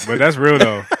expensive. But that's real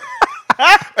though.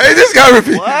 Hey, this guy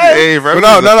repeat. Hey, bro,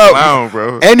 no, no, no. clown,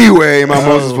 bro. Anyway, in my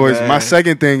Moses voice, man. my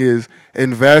second thing is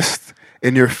invest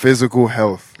in your physical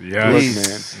health. Yes.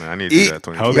 Look, man. Man, I need to do Eat that.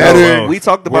 Health 2020. is Better wealth. We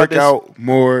talked about Work this. out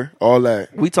more, all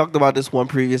that. We talked about this one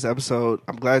previous episode.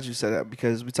 I'm glad you said that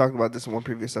because we talked about this in one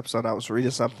previous episode. I was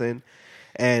reading something,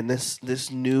 and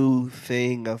this new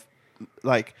thing of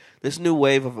like this new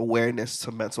wave of awareness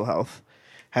to mental health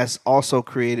has also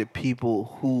created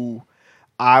people who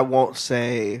I won't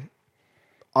say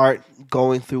aren't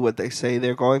going through what they say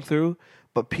they're going through,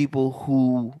 but people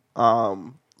who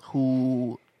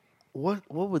who what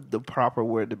would the proper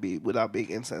word to be without being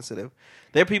insensitive?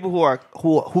 There are people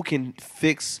who can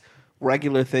fix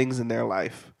regular things in their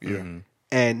life. Yeah.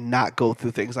 And not go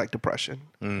through things like depression.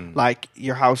 Like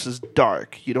your house is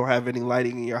dark, you don't have any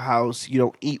lighting in your house, you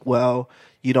don't eat well,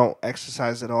 you don't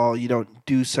exercise at all, you don't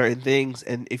do certain things,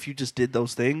 and if you just did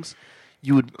those things,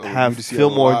 you would you'd see feel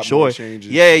a more lot joy. more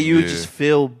changes. Yeah, you would Yeah. just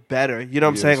feel better. You know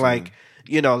what I'm Yeah, saying? same. Like,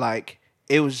 you know, like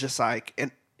it was just like,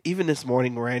 and even this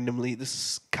morning randomly, this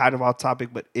is kind of off topic,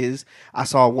 but I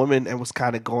saw a woman and was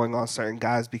kind of going on certain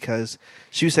guys because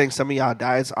she was saying some of y'all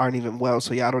diets aren't even well,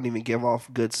 so y'all don't even give off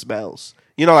good smells.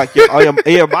 You know, like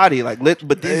in your body, like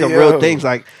but these are real things.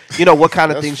 Like, you know, what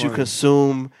kind of That's things you funny.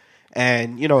 consume,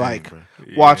 and you know, like bro.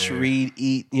 watch, Yeah. read,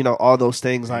 eat. You know, all those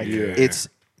things. Like, Yeah. it's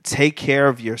take care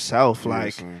of yourself,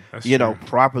 like son. That's you know, true.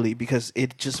 properly, because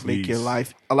it just make your Please.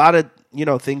 life a lot of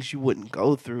things you wouldn't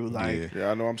go through. Like, Yeah.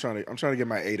 Yeah, I know. I'm trying to get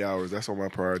my 8 hours. That's on my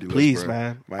priority list. Please, bro.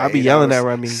 man. My I be 8 yelling hours. at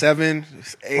Remy. 7,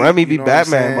 8. Remy be you know what I'm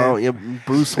Batman, saying? bro. Yeah,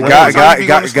 Bruce Wayne. God, Sometimes you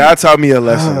God, gonna God taught me a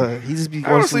lesson. He just be I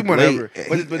going don't to sleep sleep whenever. late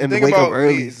But the and thing wake about up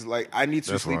early. me is like I need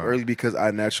to That's sleep wild. early because I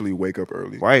naturally wake up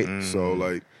early. Right. So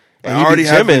like And I you be already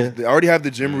have gymming. I already have the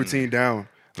gym routine down.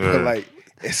 Yeah. But like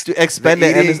it's To expend the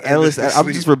the eating and endless. the I'm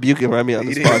sleep. just rebuking Remy on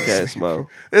this Eating and podcast, sleep. bro.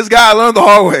 This guy I learned the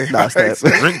hard way. Nah, step.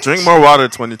 Drink more water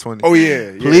 2020. Oh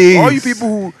yeah, yeah. Please. All you people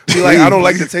who be like, I don't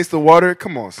like the taste of water.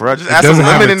 Come on, son. Bro, just It add some doesn't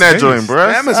have lemon a in that taste. joint, bro.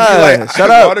 That must Ah, be like,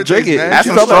 shut up, water drink tastes it. nasty. Add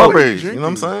some What you talking about? strawberries. You know what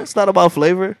I'm saying? It's not about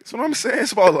flavor. That's what I'm saying.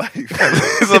 It's about life.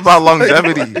 It's about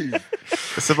longevity.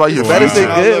 It's about your Medicine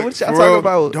future. good. What y'all for talking real,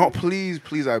 about? Don't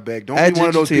please, I beg. Don't Add be one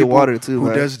of ginger those to your people water, too, who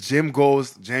man. does gym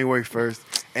goals January 1st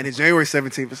and then January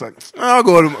 17th. It's like I'll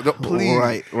go to please.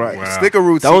 Right. Wow. Stick a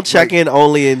routine. Don't check in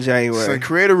only in So January.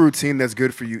 create a routine that's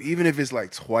good for you, even if it's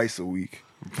like twice a week.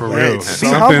 For Yeah, real. be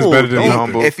Something's humble. better than Don't- nothing.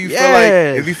 humble. If you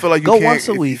Yeah. feel like you Go can't, once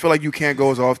a if you week. feel like you can't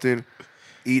go as often,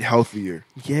 eat healthier.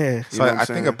 Yeah. So know what I'm I think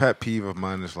saying? a pet peeve of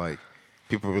mine is like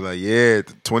people be like, yeah,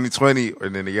 2020,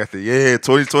 and then they get the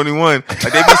 2021. Like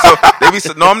they be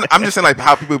so. No, I'm just saying like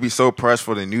how people be so pressed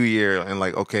for the new year and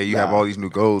like okay, you have Nah. all these new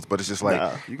goals, but it's just like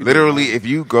Nah. You can literally if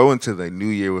you go into the new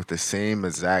year with the same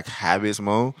exact habits,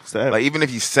 Same. like even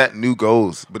if you set new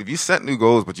goals, but if you set new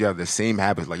goals but you have the same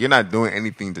habits, like you're not doing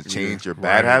anything to change your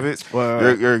bad Right. habits,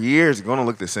 Right. your year is gonna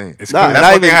look the same. It's Nah, crazy. That's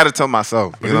not one thing even- I had to tell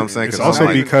myself. You know what I'm saying? It's 'Cause I'm also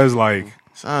like, because like,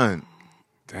 son,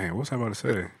 dang, what's I about to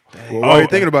say? Well, while you're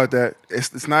thinking about that,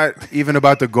 it's not even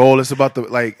about the goal. It's about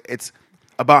it's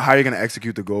about how you're gonna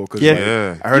execute the goal. Because Yeah.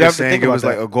 Yeah. I heard You a have to saying think it about was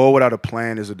like that. a goal without a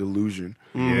plan is a delusion.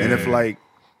 And if Yeah.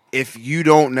 if you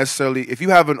don't necessarily if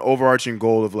you have an overarching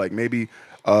goal of like maybe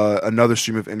another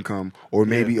stream of income or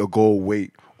maybe a goal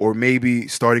weight or maybe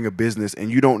starting a business and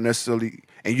you don't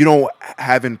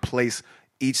have in place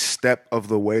each step of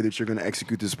the way that you're going to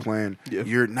execute this plan,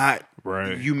 you're not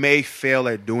Right. You may fail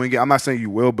at doing it. I'm not saying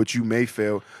you will, but you may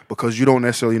fail because you don't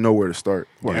necessarily know where to start.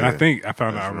 And I think I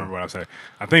found out. I remember what I said.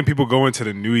 I think people go into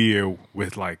the new year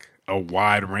with like a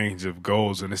wide range of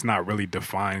goals, and it's not really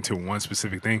defined to one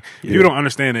specific thing. People don't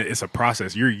understand that it's a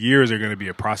process. Your years are going to be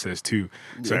a process too.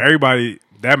 So everybody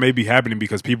that may be happening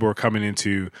because people are coming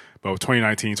into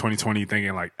 2019, 2020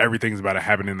 thinking like everything's about to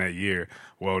happen in that year.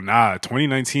 Well, nah,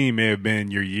 2019 may have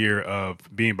been your year of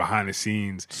being behind the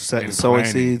scenes Sowing and planning,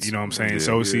 seeds. You know what I'm saying?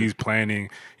 Sow seeds, planning.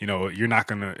 You know, it's not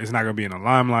gonna be in the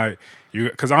limelight.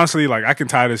 Because honestly, like I can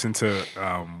tie this into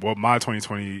what my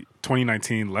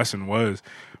 2019 lesson was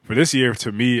for this year.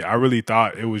 To me, I really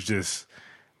thought it was just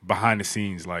behind the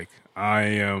scenes. Like I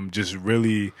am just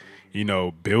really,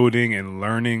 building and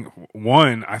learning.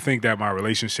 One, I think that my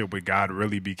relationship with God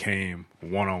really became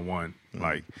one-on-one.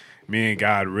 Like me and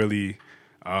God really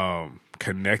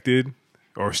connected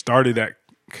or started that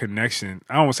connection.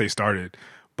 I don't want to say started,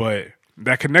 but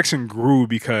that connection grew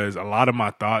because a lot of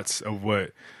my thoughts of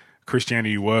what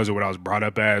Christianity was or what I was brought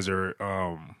up as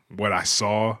or what I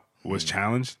saw was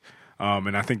challenged.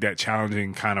 And I think that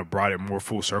challenging kind of brought it more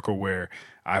full circle where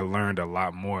I learned a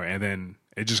lot more. And then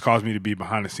it just caused me to be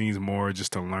behind the scenes more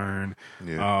just to learn,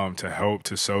 to help,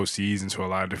 to sow seeds into a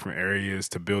lot of different areas,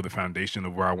 to build the foundation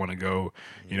of where I want to go,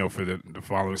 for the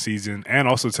following season. And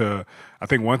also I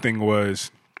think one thing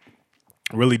was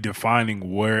really defining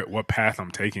what path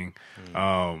I'm taking.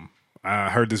 I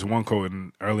heard this one quote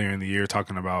earlier in the year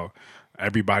talking about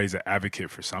everybody's an advocate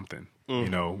for something.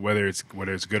 Whether it's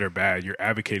good or bad, you're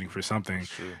advocating for something.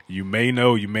 You may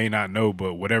know, you may not know,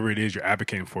 but whatever it is you're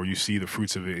advocating for, you see the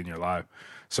fruits of it in your life.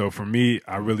 So for me,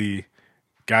 I really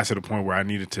got to the point where I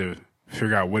needed to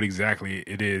figure out what exactly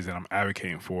it is that I'm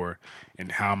advocating for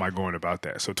and how am I going about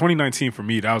that. So 2019 for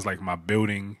me, that was like my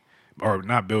building or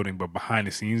not building, but behind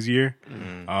the scenes year.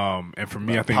 And for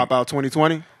me, I think Pop out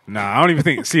 2020. Nah, I don't even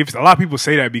think. See, if a lot of people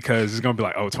say that because it's gonna be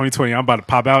like, oh, 2020, I'm about to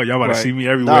pop out. Y'all about to see me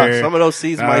everywhere. Nah, some of those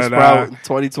seeds might sprout in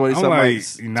 2020. Some might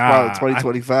sprout in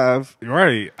 2025.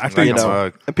 Right. I think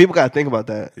and people got to think about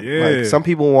that. Yeah. Like, some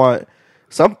people want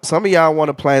some of y'all want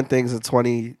to plan things in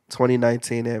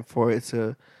 2019 and for it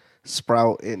to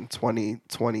sprout in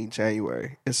 2020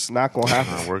 January. It's not gonna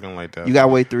happen. Not working like that. You gotta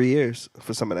wait 3 years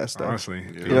for some of that stuff. honestly,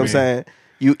 You know what I'm saying?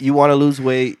 You want to lose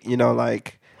weight,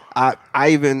 like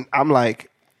I'm like,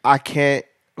 I can't,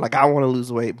 like, I want to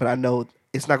lose weight, but I know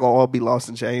it's not gonna all be lost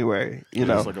in January. You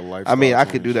know, it's like a lifestyle I mean, I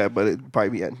could change. do that, but it'd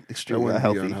probably be extremely That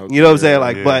wouldn't be unhealthy. unhealthy, You know what I'm saying? yeah.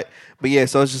 Like, Yeah. but yeah.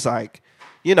 So it's just like,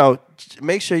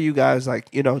 make sure you guys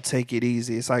like, take it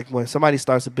easy. It's like when somebody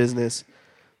starts a business,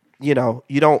 you don't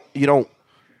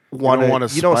wanna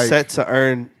spike. set to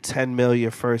earn 10 mil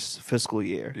your first fiscal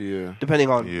year. Yeah. Depending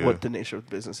on Yeah. what the nature of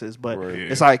the business is. But Right.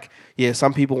 it's like,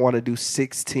 some people want to do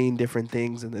 16 different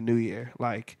things in the new year.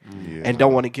 Like, Yeah. and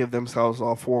don't want to give themselves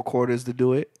all 4 quarters to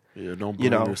do it. Yeah, don't You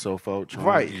burn know, yourself out. trying-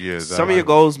 Right. Yeah, Some of your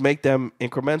goals, make them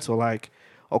incremental. Like,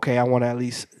 okay, I want to at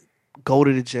least go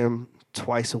to the gym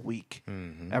twice a week,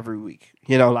 every week.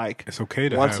 Like it's okay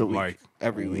to once have a week, like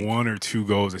every week. 1 or 2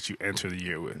 goals that you enter the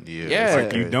year with. Yeah. Yeah.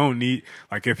 Like you don't need,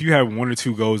 like, if you have 1 or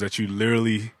 2 goals that you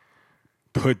literally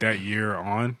put that year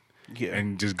on Yeah.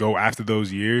 and just go after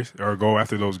those years or go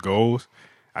after those goals,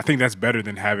 I think that's better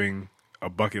than having a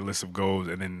bucket list of goals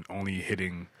and then only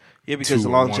hitting. Yeah, because the 2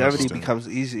 or 1 or longevity something. becomes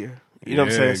easier. You know what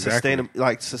I'm Yeah, saying?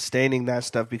 exactly. Sustaining that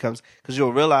stuff becomes, because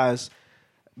you'll realize,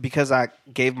 because I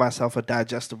gave myself a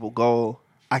digestible goal,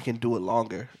 I can do it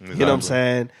longer. You know what I'm Exactly.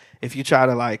 saying? If you try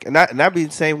to and that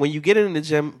being saying, when you get in the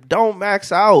gym, don't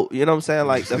max out. You know what I'm saying?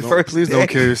 Like the first Please day, don't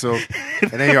kill yourself.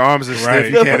 And then your arms are stiff. Right.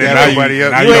 You can't Now have you- nobody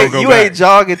up. now You you don't ain't, go you back. ain't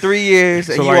jogging 3 years,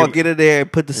 and So, you like- want to get in there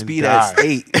and put the speed at die.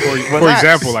 8. For Relax.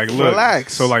 example, like, look,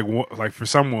 Relax. so like for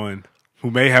someone who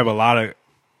may have a lot of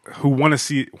who wants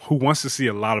to see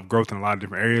a lot of growth in a lot of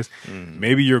different areas,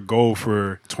 maybe your goal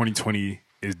for 2020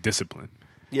 is discipline.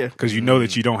 Yeah. Because you know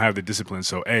that you don't have the discipline.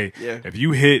 So, Yeah. if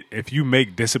you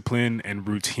make discipline and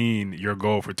routine your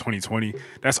goal for 2020,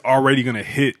 that's already going to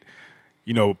hit,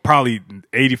 probably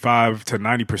 85 to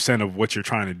 90% of what you're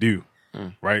trying to do,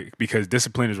 right? Because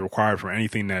discipline is required for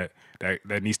anything that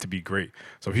needs to be great.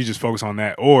 So if you just focus on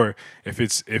that, or if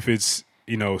it's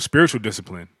spiritual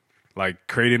discipline, like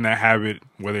creating that habit,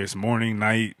 whether it's morning,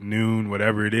 night, noon,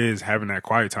 whatever it is, having that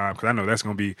quiet time, because I know that's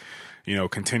going to be,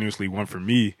 continuously one for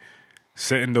me.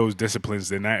 Setting those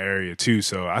disciplines in that area too.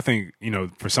 So I think,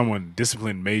 for someone,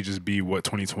 discipline may just be what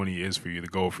 2020 is for you, the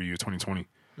goal for you, 2020.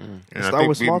 And I Start think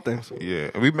with small things. Yeah,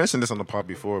 and we mentioned this on the pod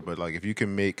before, but like if you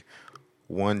can make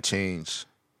one change,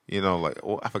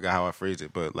 I forgot how I phrased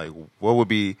it, but like what would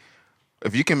be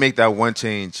if you can make that one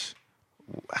change?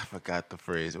 I forgot the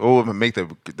phrase. What would make the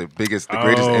greatest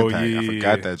impact? I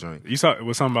forgot that joint. You saw it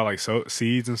was something about like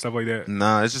seeds and stuff like that.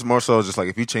 Nah, it's just more so just like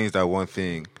if you change that one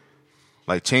thing.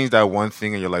 Like change that one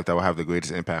thing in your life that will have the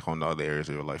greatest impact on the other areas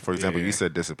of your life. For example, Yeah. you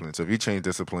said discipline. So if you change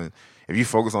discipline, if you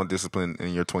focus on discipline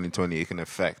in your 2020, it can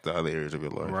affect the other areas of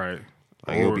your life. Right.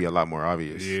 Like it'll be a lot more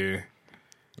obvious. Yeah. You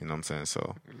know what I'm saying?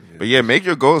 So, but yeah, make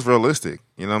your goals realistic.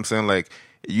 You know what I'm saying? Like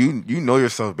you know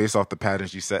yourself based off the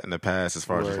patterns you set in the past as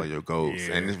far as just like your goals.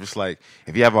 Yeah. And it's just like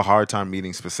if you have a hard time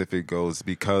meeting specific goals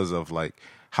because of like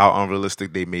how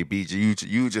unrealistic they may be, you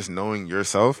just knowing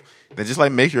yourself, then just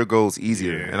like make your goals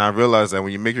easier. Yeah. And I realize that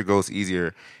when you make your goals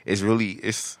easier,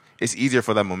 it's easier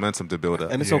for that momentum to build up.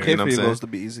 And it's Yeah. okay You know for what your I'm goals to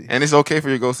saying? be easy. And it's okay for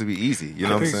your goals to be easy. You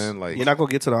know what I'm think saying? Like You're not gonna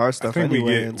get to the hard I stuff think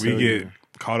anyway. we until get you-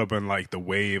 caught up in like the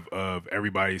wave of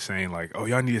everybody saying like, oh,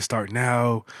 y'all need to start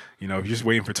now. If you're just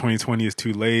waiting for 2020, it's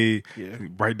too late. Yeah.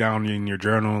 Write down in your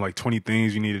journal like 20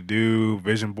 things you need to do,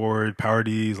 vision board, power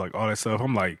Ds, like all that stuff.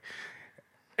 I'm like,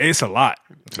 it's a lot.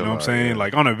 You know what I'm lot, saying? yeah.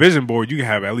 Like on a vision board, you can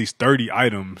have at least 30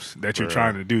 items that you're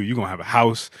trying to do. You're going to have a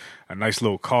house, a nice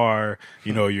little car,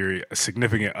 your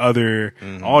significant other,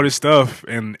 all this stuff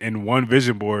in one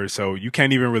vision board. So you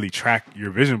can't even really track your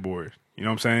vision board. You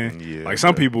know what I'm saying? Yeah, like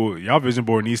some but- people, y'all vision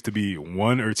board needs to be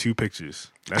 1 or 2 pictures.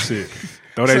 That's it.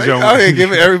 Throw that So joint. out here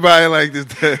giving everybody like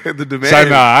the demand. So,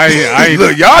 nah, I ain't,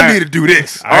 Look, y'all need to do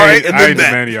this. All right, and I then ain't that.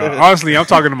 demanding y'all. Honestly, I'm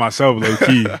talking to myself low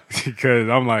key because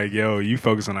I'm like, yo, you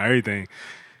focus on everything.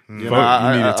 You Fuck, know,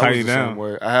 I you need to was tighten the same down.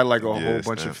 way. I had like a Yeah, whole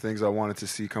bunch snap. of things I wanted to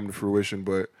see come to fruition,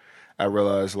 but I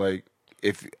realized like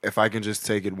if I can just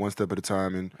take it one step at a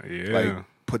time and Yeah.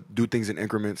 like do things in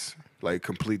increments, like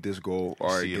complete this goal, all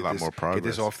right, See a get lot this, more get progress.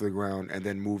 this off the ground, and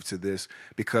then move to this,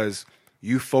 because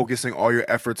you focusing all your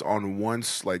efforts on one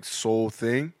like sole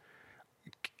thing,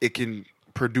 it can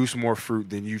produce more fruit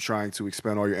than you trying to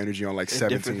expend all your energy on like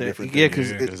 17 different Yeah,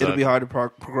 things. because Yeah, it'll be hard to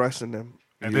progress in them.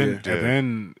 And then, Yeah.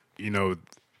 and then,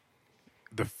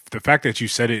 the fact that you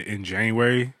said it in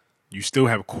January, you still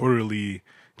have quarterly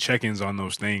check-ins on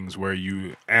those things where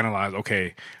you analyze,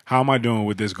 okay, how am I doing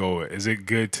with this goal? Is it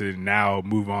good to now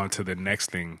move on to the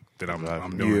next thing that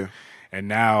I'm doing? Yeah. And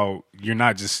now you're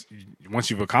not just, once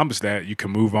you've accomplished that, you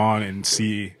can move on and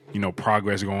see,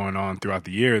 progress going on throughout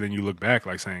the year. Then you look back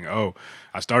like saying, oh,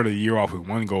 I started the year off with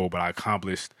one goal, but I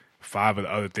accomplished 5 of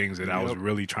the other things that I was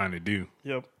really trying to do.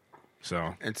 Yep.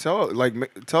 So, And tell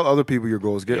other people your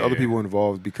goals. Get other Yeah. people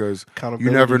involved because you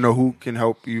Accountability. never know who can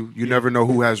help you. You never know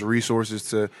who has resources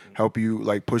to help you,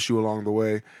 like push you along the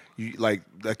way. You like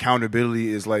accountability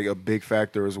is like a big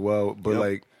factor as well. But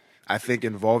like I think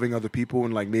involving other people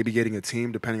and like maybe getting a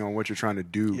team, depending on what you're trying to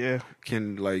do,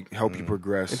 can like help you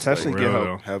progress. Intentionally like, get real,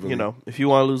 help. heavily. If you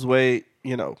want to lose weight,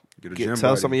 Get a gym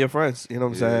tell buddy. some of your friends. You know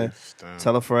what I'm saying? damn.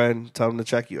 Tell a friend. Tell them to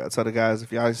check you. I tell the guys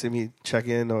if y'all ain't see me check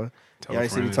in or Tell y'all a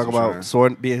ain't see me friend, talk tell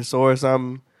about being sore or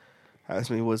something. Ask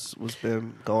me what's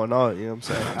been going on. You know what I'm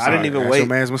saying? I didn't even Ask wait. your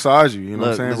man's massage you. You know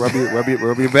Look, what I'm saying?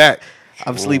 Rub your back.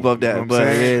 I'm asleep off that, You know what but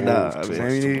I'm saying? I mean,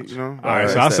 Saying you need, you know. all right,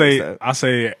 so Alright, I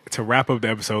say to wrap up the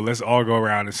episode, let's all go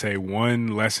around and say one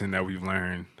lesson that we've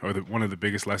learned, or one of the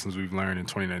biggest lessons we've learned in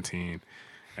 2019,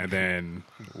 and then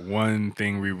one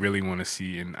thing we really want to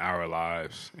see in our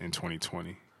lives in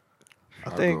 2020. I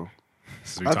think go.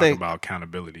 So we I talk think- about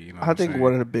accountability. You know, I think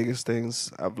one of the biggest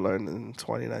things I've learned in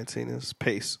 2019 is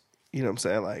pace. You know what I'm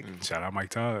saying? Like, shout out Mike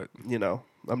Todd.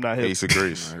 I'm not here. Ace of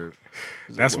Grace.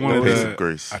 That's one of Pace the of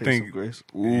grace. I Pace think. of grace.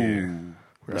 Ooh,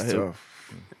 that's Right.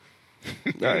 tough.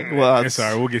 All right, well, It's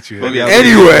all right. We'll get you. Maybe here. I'll-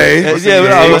 Anyway,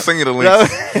 yeah, We'll sing you the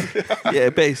links. yeah,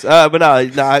 pace. But no.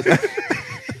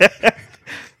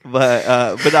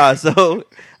 But no. So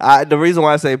the reason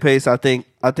why I say pace, I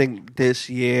think this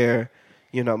year,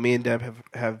 me and Deb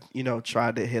have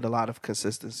tried to hit a lot of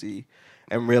consistency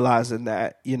and realizing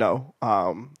that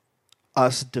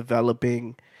us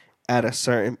developing at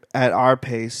our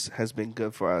pace has been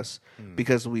good for us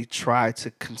because we try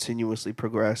to continuously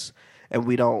progress and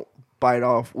we don't bite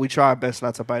off. We try our best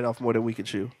not to bite off more than we can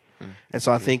chew. And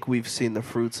so I think we've seen the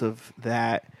fruits of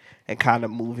that and kind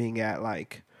of moving at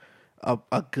like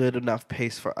a good enough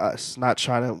pace for us. Not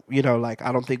trying to, like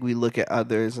I don't think we look at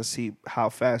others and see how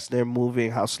fast they're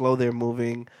moving, how slow they're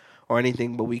moving or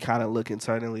anything, but we kind of look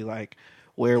internally like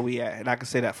where are we at? And I can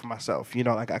say that for myself.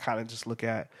 Like I kind of just look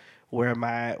at where am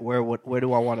I at? Where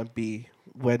do I want to be?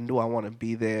 When do I want to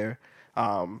be there?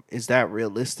 Is that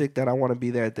realistic that I want to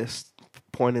be there at this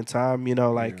point in time?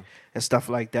 And stuff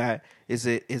like that. Is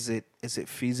it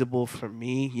feasible for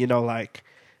me?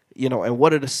 And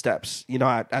what are the steps?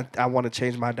 I want to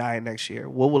change my diet next year.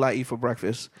 What will I eat for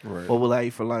breakfast? Right. What will I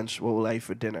eat for lunch? What will I eat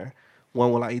for dinner?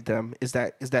 When will I eat them? Does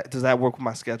that work with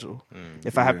my schedule?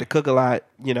 If I have to cook a lot,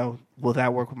 will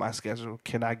that work with my schedule?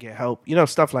 Can I get help?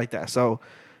 Stuff like that. So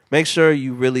make sure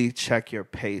you really check your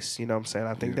pace. You know what I'm saying?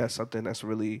 I think that's something that's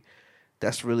really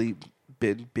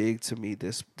been big to me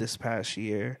this past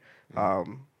year.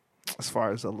 As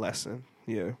far as a lesson.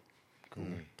 Yeah. Cool.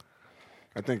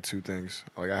 I think 2 things.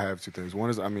 Like I have 2 things. One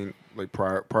is, like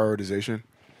prioritization.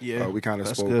 Yeah. We kind of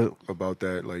that's spoke good. about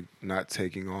that, like not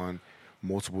taking on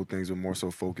multiple things, but more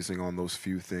so focusing on those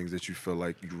few things that you feel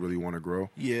like you really want to grow.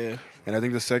 Yeah. And I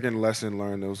think the second lesson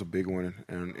learned, that was a big one,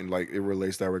 and like it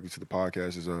relates directly to the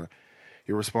podcast, is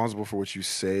you're responsible for what you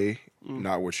say,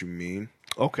 not what you mean.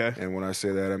 Okay. And when I say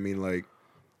that, I mean like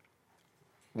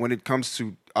when it comes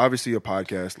to obviously a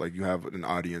podcast, like you have an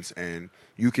audience and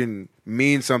you can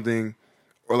mean something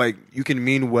or like you can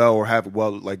mean well or have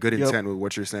like good intent with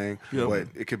what you're saying, but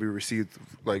it could be received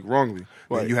like wrongly.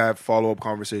 Right. And you have follow-up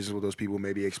conversations with those people,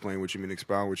 maybe explain what you mean,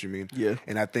 expound what you mean. Yeah.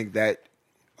 And I think that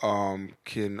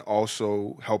can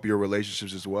also help your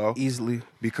relationships as well. Easily.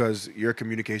 Because your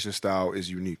communication style is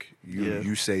unique. Yeah.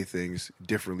 You say things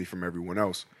differently from everyone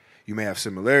else. You may have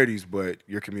similarities, but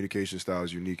your communication style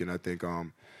is unique. And I think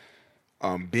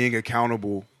being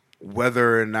accountable,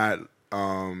 whether or not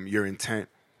your intent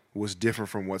was different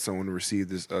from what someone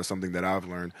received, is something that I've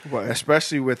learned, Right.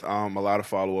 especially with a lot of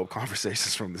follow-up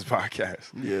conversations from this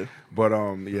podcast. Yeah. But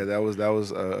that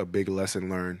was a big lesson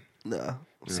learned. Nah.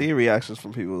 Seeing reactions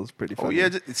from people is pretty funny. Oh yeah,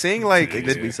 just seeing like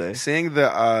Makes me say. seeing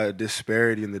the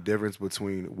disparity and the difference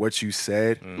between what you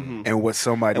said and what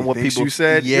somebody And what thinks people- you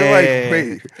said. Yeah. You're like,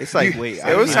 wait. It's like, wait,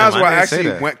 There was I- times where I didn't say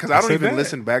actually that. went because I don't said even that.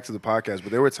 listen back to the podcast,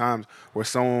 but there were times where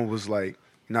someone was like,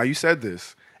 "Now you said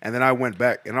this," and then I went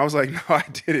back and I was like, "No, I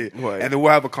did it." Right. And then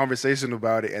we'll have a conversation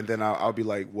about it, and then I'll be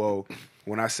like, "Whoa."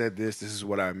 when I said this is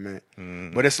what I meant.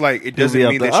 But it's like it He'll doesn't be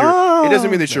up mean there, that you're. It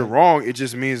doesn't mean "Oh." that you're wrong. It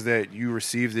just means that you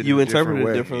received it. You in a different interpreted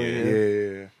it way.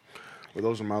 differently, Yeah. Well,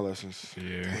 those are my lessons.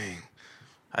 Yeah.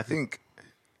 I think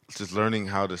just learning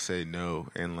how to say no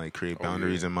and like create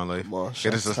boundaries in my life. Well, It's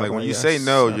shout just out like when to you yes, say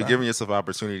no, shout you're out. giving yourself an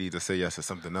opportunity to say yes to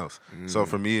something else. So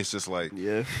for me, it's just like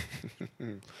Yeah.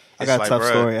 I it's got a like, tough bruh,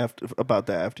 story about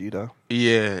that after you though.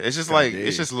 Yeah, it's just like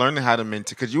it's just learning how to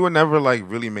maintain because you will never like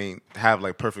really have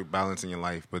like perfect balance in your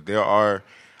life. But there are,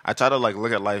 I try to like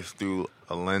look at life through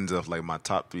a lens of like my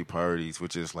top 3 priorities,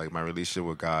 which is like my relationship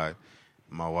with God,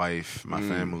 my wife, my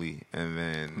family, and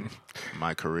then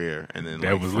my career, and then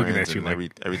Dad like was looking friends at you and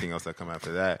like- everything else that come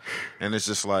after that. And it's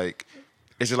just like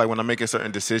when I'm making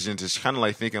certain decisions, it's kind of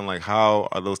like thinking like how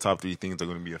are those top 3 things are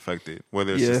going to be affected?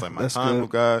 Whether it's Yeah, just like my that's time good. with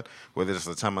God, whether it's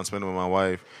the time I'm spending with my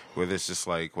wife, whether it's just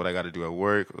like what I got to do at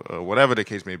work, or whatever the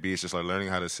case may be. It's just like learning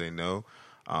how to say no.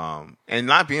 And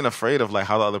not being afraid of like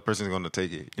how the other person is going to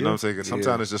take it. You know what I'm saying? 'Cause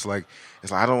sometimes it's like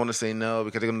I don't want to say no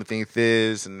because they're going to think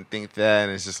this and think that,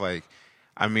 and it's just like,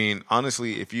 I mean,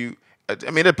 honestly, it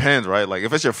depends, right? Like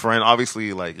if it's your friend,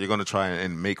 obviously, like you're going to try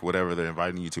and make whatever they're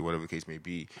inviting you to, whatever the case may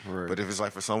be. Right. But if it's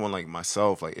like for someone like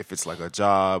myself, like if it's like a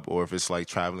job or if it's like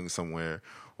traveling somewhere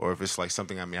or if it's like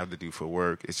something I may have to do for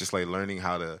work, it's just like learning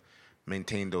how to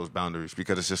maintain those boundaries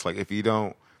because it's just like if you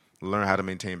don't learn how to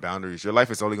maintain boundaries, your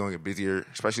life is only going to get busier,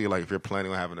 especially like if you're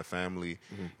planning on having a family,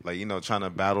 like, you know, trying to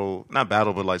not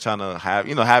battle, but like trying to have,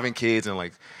 you know, having kids and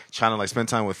like trying to like spend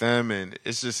time with them. And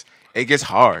it's just, it gets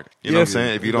hard. You know what I'm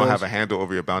saying? If you don't have a handle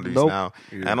over your boundaries Nope. now.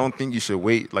 And I don't think you should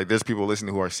wait. Like there's people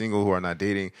listening who are single, who are not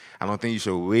dating. I don't think you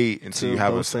should wait until Till you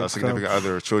have a those things significant come.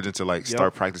 other or children to like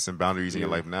start practicing boundaries in your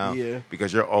life now. Yeah.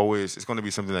 Because it's going to be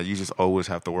something that you just always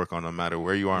have to work on no matter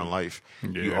where you are in life.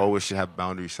 You Yeah. always should have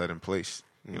boundaries set in place.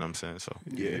 You know what I'm saying? So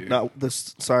Yeah. Now, the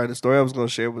story I was going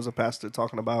to share was a pastor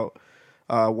talking about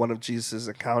one of Jesus'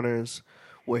 encounters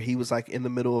where he was like in the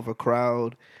middle of a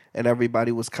crowd and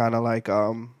everybody was kind of like,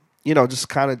 you know, just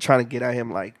kind of trying to get at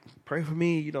him, like, pray for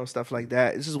me, you know, stuff like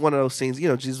that. It's just one of those things, you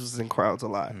know, Jesus was in crowds a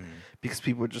lot because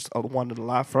people just wanted a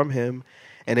lot from him.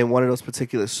 And in one of those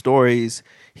particular stories,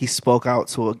 he spoke out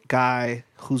to a guy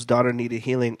whose daughter needed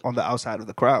healing on the outside of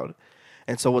the crowd.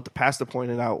 And so what the pastor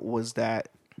pointed out was that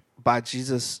by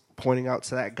Jesus pointing out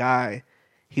to that guy,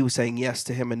 he was saying yes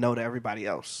to him and no to everybody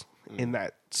else in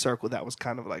that circle that was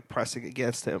kind of like pressing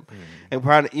against him. And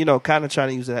kind of trying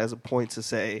to use it as a point to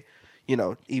say, you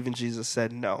know, even Jesus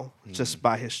said no just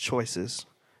by his choices,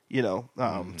 you know,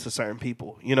 to certain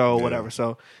people, you know, or whatever.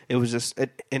 So it was just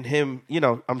in him, you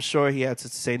know, I'm sure he had to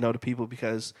say no to people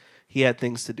because he had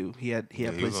things to do. He had he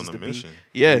was places on to a be. mission.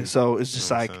 Yeah, so it's just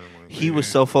You know what like I'm saying? Like, he was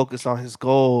so focused on his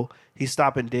goal, he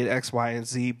stopped and did X, Y, and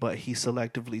Z, but he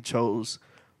selectively chose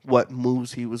what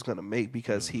moves he was going to make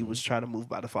because he was trying to move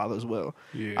by the Father's will.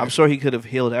 Yeah. I'm sure he could have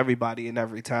healed everybody in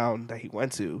every town that he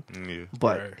went to, Yeah.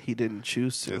 but Right. he didn't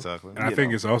choose to. Exactly. And I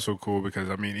think it's also cool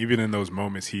because I mean, even in those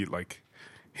moments,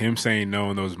 him saying no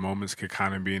in those moments could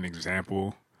kind of be an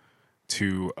example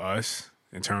to us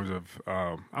in terms of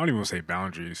I don't even want to say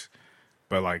boundaries,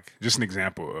 but like just an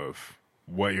example of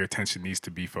what your attention needs to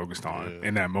be focused on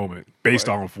in that moment, based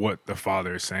on what the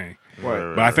Father is saying.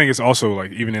 Right. But I think it's also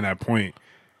like even in that point,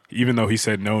 even though he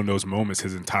said no in those moments,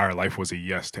 his entire life was a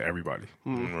yes to everybody.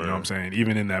 You know what I'm saying?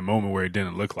 Even in that moment where it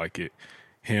didn't look like it,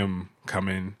 him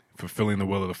coming, fulfilling the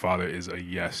will of the Father is a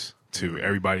yes to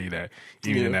everybody that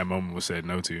even in that moment was said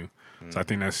no to. So I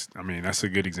think that's a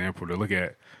good example to look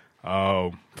at.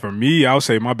 For me, I would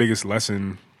say my biggest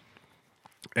lesson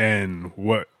and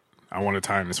what I want to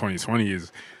tie into 2020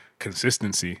 is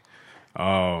consistency.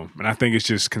 And I think it's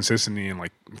just consistency in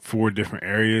like 4 different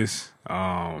areas,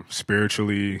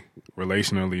 spiritually,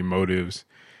 relationally, motives,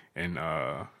 and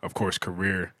of course,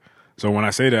 career. So when I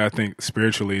say that, I think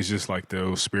spiritually is just like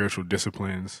those spiritual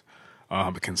disciplines,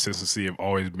 the consistency of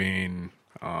always being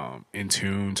in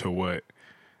tune to what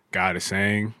God is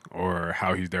saying or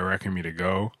how he's directing me to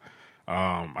go.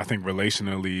 I think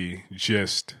relationally,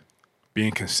 just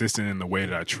being consistent in the way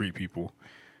that I treat people,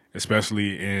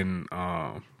 especially in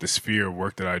the sphere of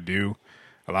work that I do.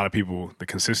 A lot of people, the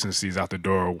consistency is out the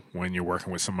door when you're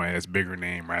working with somebody that's bigger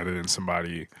name rather than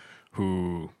somebody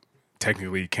who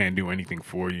technically can't do anything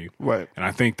for you. Right. And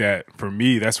I think that for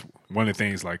me, that's one of the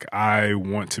things, like I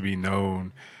want to be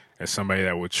known as somebody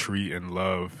that would treat and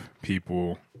love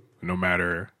people no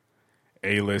matter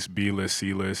A-list, B-list,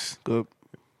 C-list, Good.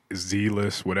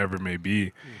 Z-list, whatever it may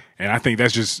be. And I think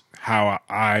that's just how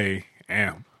I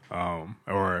am,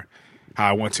 or how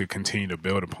I want to continue to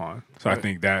build upon. So I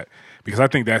think that, because I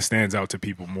think that stands out to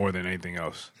people more than anything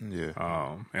else.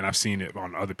 Yeah. And I've seen it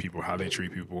on other people, how they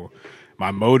treat people.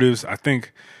 My motives, I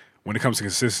think when it comes to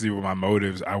consistency with my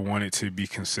motives, I want it to be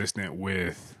consistent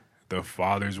with the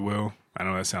Father's will. I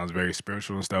know that sounds very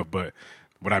spiritual and stuff, but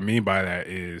what I mean by that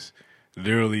is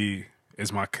literally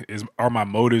are my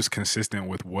motives consistent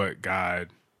with what God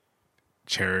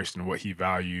cherished and what He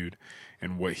valued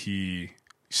and what He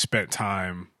spent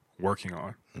time working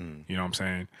on. You know what I'm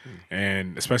saying?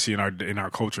 And especially in our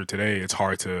culture today, it's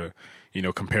hard to,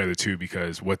 compare the two,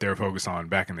 because what they're focused on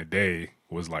back in the day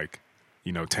was like,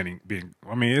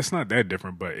 it's not that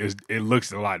different, but it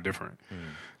looks a lot different.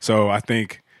 So I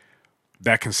think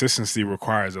that consistency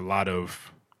requires a lot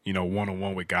of,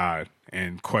 one-on-one with God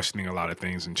and questioning a lot of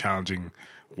things and challenging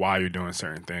why you're doing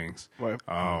certain things. Right.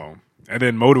 And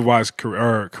then motive-wise,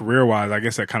 career-wise, I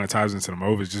guess that kind of ties into the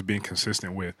motive, is just being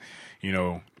consistent with,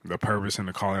 the purpose and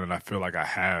the calling that I feel like I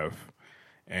have,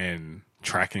 and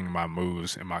tracking my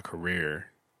moves in my career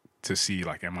to see,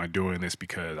 like, am I doing this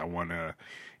because I want to,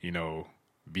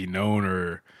 be known,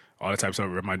 or all that type of stuff,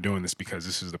 or am I doing this because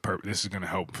this is this is going to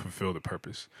help fulfill the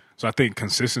purpose? So I think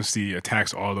consistency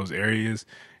attacks all those areas,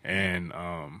 and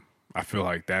I feel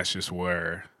like that's just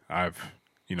where I've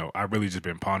really just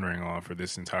been pondering on for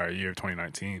this entire year of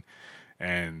 2019.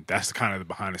 And that's kind of the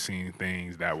behind the scenes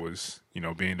things that was,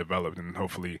 being developed, and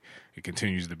hopefully it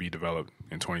continues to be developed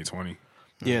in 2020.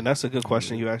 Yeah, and that's a good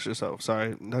question you ask yourself.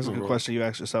 Sorry. That's a good question you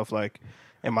ask yourself, like,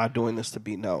 am I doing this to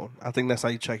be known? I think that's how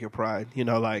you check your pride.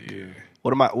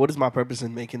 What is my purpose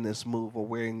in making this move, or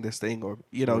wearing this thing, or,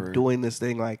 doing this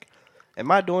thing? Like, am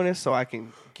I doing this so I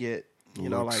can get,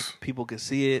 like, people can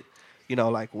see it,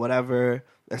 like, whatever.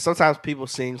 And sometimes people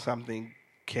seeing something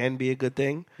can be a good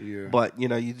thing. Yeah. But, you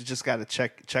just got to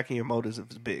checking your motives if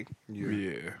it's big.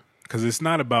 Yeah. Because it's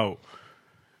not about,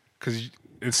 because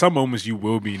in some moments you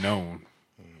will be known,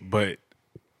 but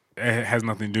it has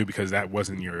nothing to do, because that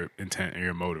wasn't your intent or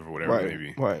your motive or whatever it may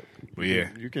be. Right. But yeah.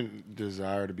 You can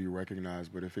desire to be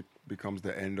recognized, but if it becomes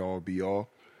the end all be all,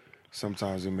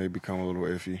 sometimes it may become a little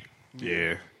iffy.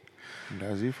 Yeah. And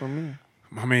that's it for me.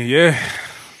 I mean, yeah.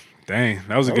 Dang,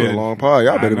 that was a good long pod.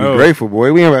 Y'all better be grateful,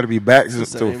 boy. We ain't about to be back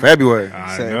until February.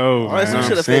 I know. Honestly, we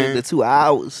should have faded the 2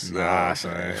 hours. Nah,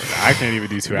 son. I can't even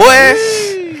do 2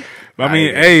 hours. But I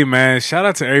mean, hey, man, shout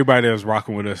out to everybody that was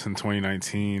rocking with us in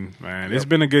 2019, man. It's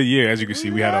been a good year. As you can see,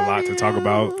 we had a lot to talk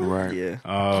about. Right. Yeah.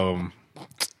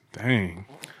 Dang.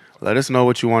 Let us know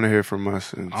what you want to hear from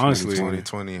us in Honestly.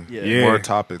 2020. Yeah. More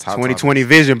topics. 2020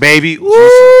 vision, baby. Woo!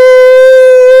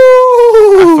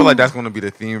 I feel like that's going to be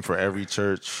the theme for every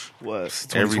church, What?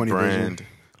 every brand. Vision.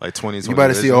 Like 2020. You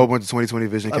better see a whole bunch of 2020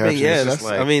 vision captions.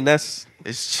 It's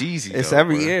it's cheesy. It's though,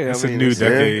 every bro. year. It's a new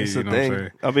decade. It's you a know what I'm thing.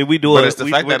 saying? I mean, we do But a it's the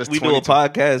fact that it's we do a 2020.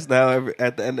 podcast now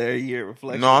at the end of every year.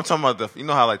 Reflection. No, I'm talking about you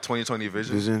know how like 2020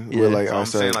 vision. Yeah. We're like So I'm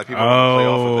outside. saying like people play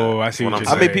off of that. I see what I'm you're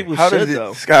I mean, saying. people How should does it?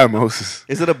 though. Sky Moses.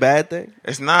 Is it a bad thing?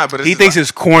 It's not, but it's He just thinks like,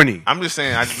 it's corny. I'm just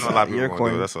saying. I just know a lot of You're people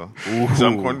want to do it. corny. That's all. So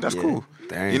I'm corny. That's Yeah. cool.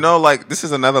 Dang. You know, like this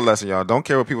is another lesson, y'all. Don't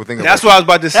care what people think. That's about what I was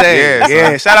about to say. Yeah,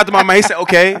 Yeah. Shout out to my man. He said,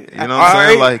 okay. you. You know what I'm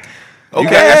saying? Like, you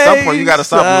got, at some point, you got to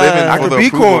stop living I for could the be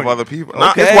approval corny. of other people.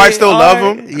 Okay. His wife still love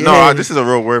alright. him. Yeah. No, this is a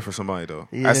real word for somebody though.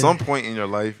 Yeah. At some point in your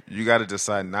life, you got to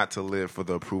decide not to live for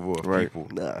the approval of Right. people.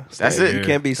 Nah, That's Stan, it. You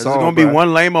can't be There's soft. gonna be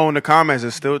one lame-o in the comments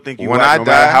that still think you When whack, I no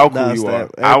matter die- how cool Nah, you Stan. are.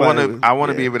 I want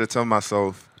Everybody- to be able to tell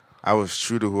myself I was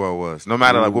true to who I was, no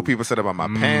matter like what people said about my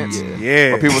pants,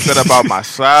 Yeah. what people said about my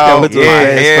style, with my the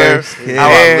pants hair, first. how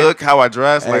Yeah. I look, how I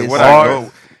dress, like Hey, what hard. I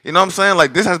go. You know what I'm saying?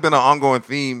 Like this has been an ongoing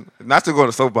theme. Not to go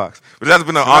to soapbox, but it has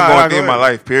been an Nah, ongoing go theme in my ahead.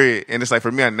 life. Period. And it's like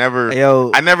for me, I never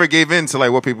Yo. gave in to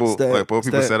like what people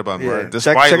Stan, said about me. yeah.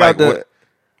 Despite Check like out the- what.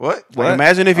 What?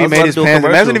 Imagine if I he was made about his to do a pants.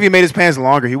 Imagine commercial. if he made his pants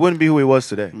longer. He wouldn't be who he was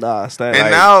today. Nah, Stan. And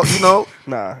like, now you know.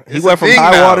 nah, he It's went a from thing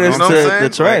high now, waters you know what I'm to saying? the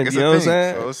trend. Like, it's You a know what I'm thing.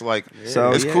 saying? So it's like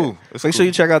So it's yeah. cool. It's Make cool. sure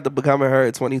you check out the Becoming Her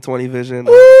 2020 vision.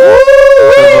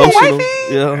 Wifey.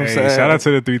 You know what I'm Hey, saying? shout out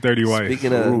to the 330 wife.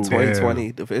 Speaking of Ooh,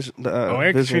 2020, the vision. Oh,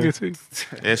 and vision. Katrina too.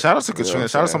 Yeah, shout out to Katrina.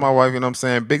 Shout out to my wife, you know what I'm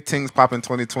saying? Big things popping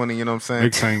 2020, you know what I'm saying?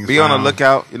 Big things, Be on the man.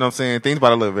 lookout, you know what I'm saying? Things about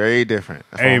to look very different.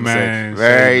 That's Hey, all I'm saying. man.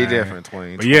 Very Hey, man. different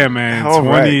 2020. But yeah, man, All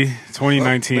right.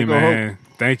 2019, Big ol' man.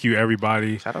 Thank you,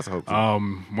 everybody. Shout out to Hope.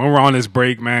 When we're on this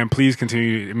break, man, please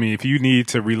continue. I mean, if you need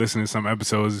to re-listen to some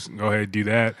episodes, go ahead and do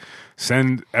that.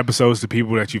 Send episodes to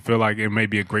people that you feel like it may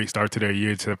be a great start to their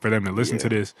year for them to listen to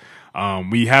this.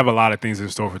 We have a lot of things in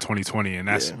store for 2020, and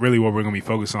that's really what we're going to be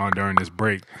focused on during this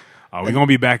break. We're going to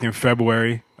be back in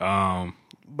February.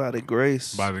 By the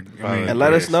grace. And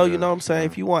let us grace, know, yeah. you know what I'm saying?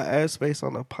 If you want ad space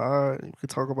on the pod, you can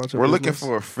talk about your We're looking business.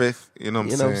 for a fifth, you know what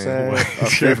I'm You know what I'm saying? saying? A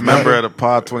fifth member of the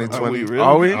pod 2020. Are we really?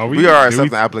 Are we? We are did we-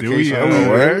 accepting applications. Did we,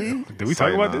 Oh, really? did we talk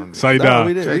Say about no. this? Say No, no.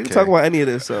 we didn't. We JK. didn't talk about any of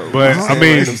this. So But I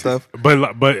mean, random stuff.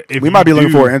 but if We might be you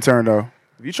looking do- for an intern though.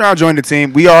 If you try to join the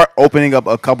team, we are opening up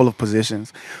a couple of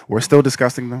positions. We're still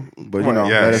discussing them, but let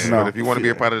us know. But if you want to be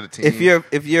a part of the team,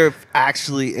 if you're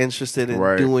actually interested in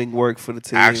doing work for the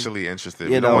team, actually interested,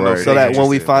 you know, so that when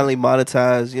we finally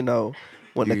monetize, you know,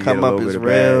 when the come up is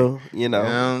real, you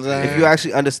know, if you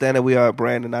actually understand that we are a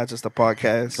brand and not just a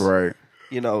podcast, right?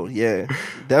 You know, Deb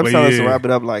telling us to wrap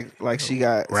it up like she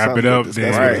got wrap it up,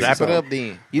 then. Right. Wrap it up,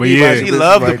 then. She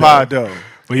loved the pod though.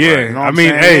 But yeah, you know I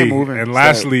mean, and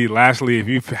lastly, if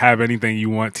you have anything you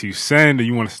want to send or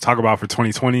you want us to talk about for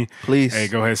 2020, please, hey,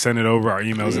 go ahead, send it over. Our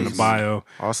email's in the bio.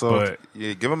 Also,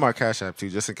 give them our Cash App too,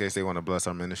 just in case they want to bless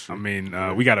our ministry. I mean,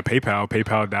 we got a PayPal,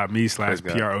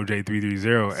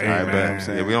 paypal.me/PROJ330. Hey, man.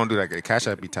 Yeah, we don't do that. Cash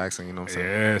App be taxing, you know what I'm saying?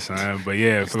 Yeah, son. But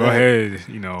yeah, so go ahead,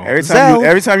 you know.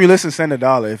 Every time you listen, send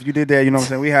 $1. If you did that, you know what I'm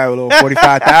saying, we have a little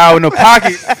 45,000 in the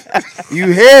pocket.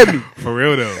 You hear me? For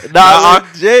real though.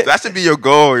 Legit. That should be your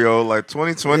goal, yo. Like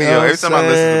 2020, yo. Every time I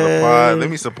listen to the pod, let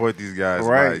me support these guys.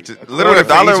 Right. Like, literally,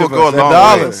 $1 will go a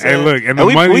long way. Hey, look, and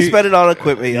we spend it on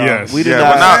equipment, y'all. Yes. We do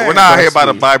we're not here about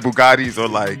to buy Bugattis or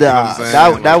like. Nah, you know what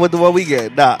I'm saying? that was the one we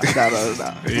get. Nah.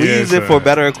 We use it for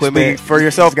better equipment. Speak for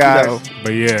yourself, guys. You know.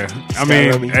 But yeah, I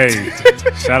mean, hey,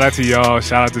 shout out to y'all.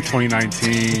 Shout out to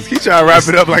 2019. He trying to wrap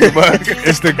it up like a bug.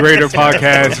 It's the Greater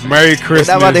Podcast. Merry Christmas.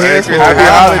 Happy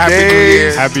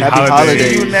holidays. Happy holidays.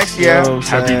 See you next year.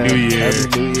 Happy New Year.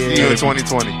 See you in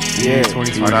 2020. Yeah.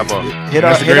 2020. Hit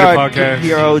our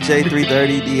Hero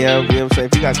J330 DM. You know what I'm saying?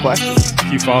 If you got questions,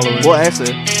 keep following. We'll answer.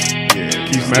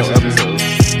 Keep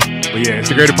messaging. But yeah, it's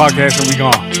the Greater Podcast, and we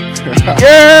gone.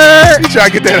 Yeah. You try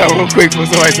to get that out real quick before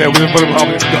somebody said we're put them on. All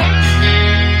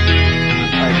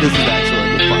right, this is actually a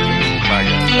good podcast. Bye,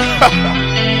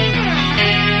 guys.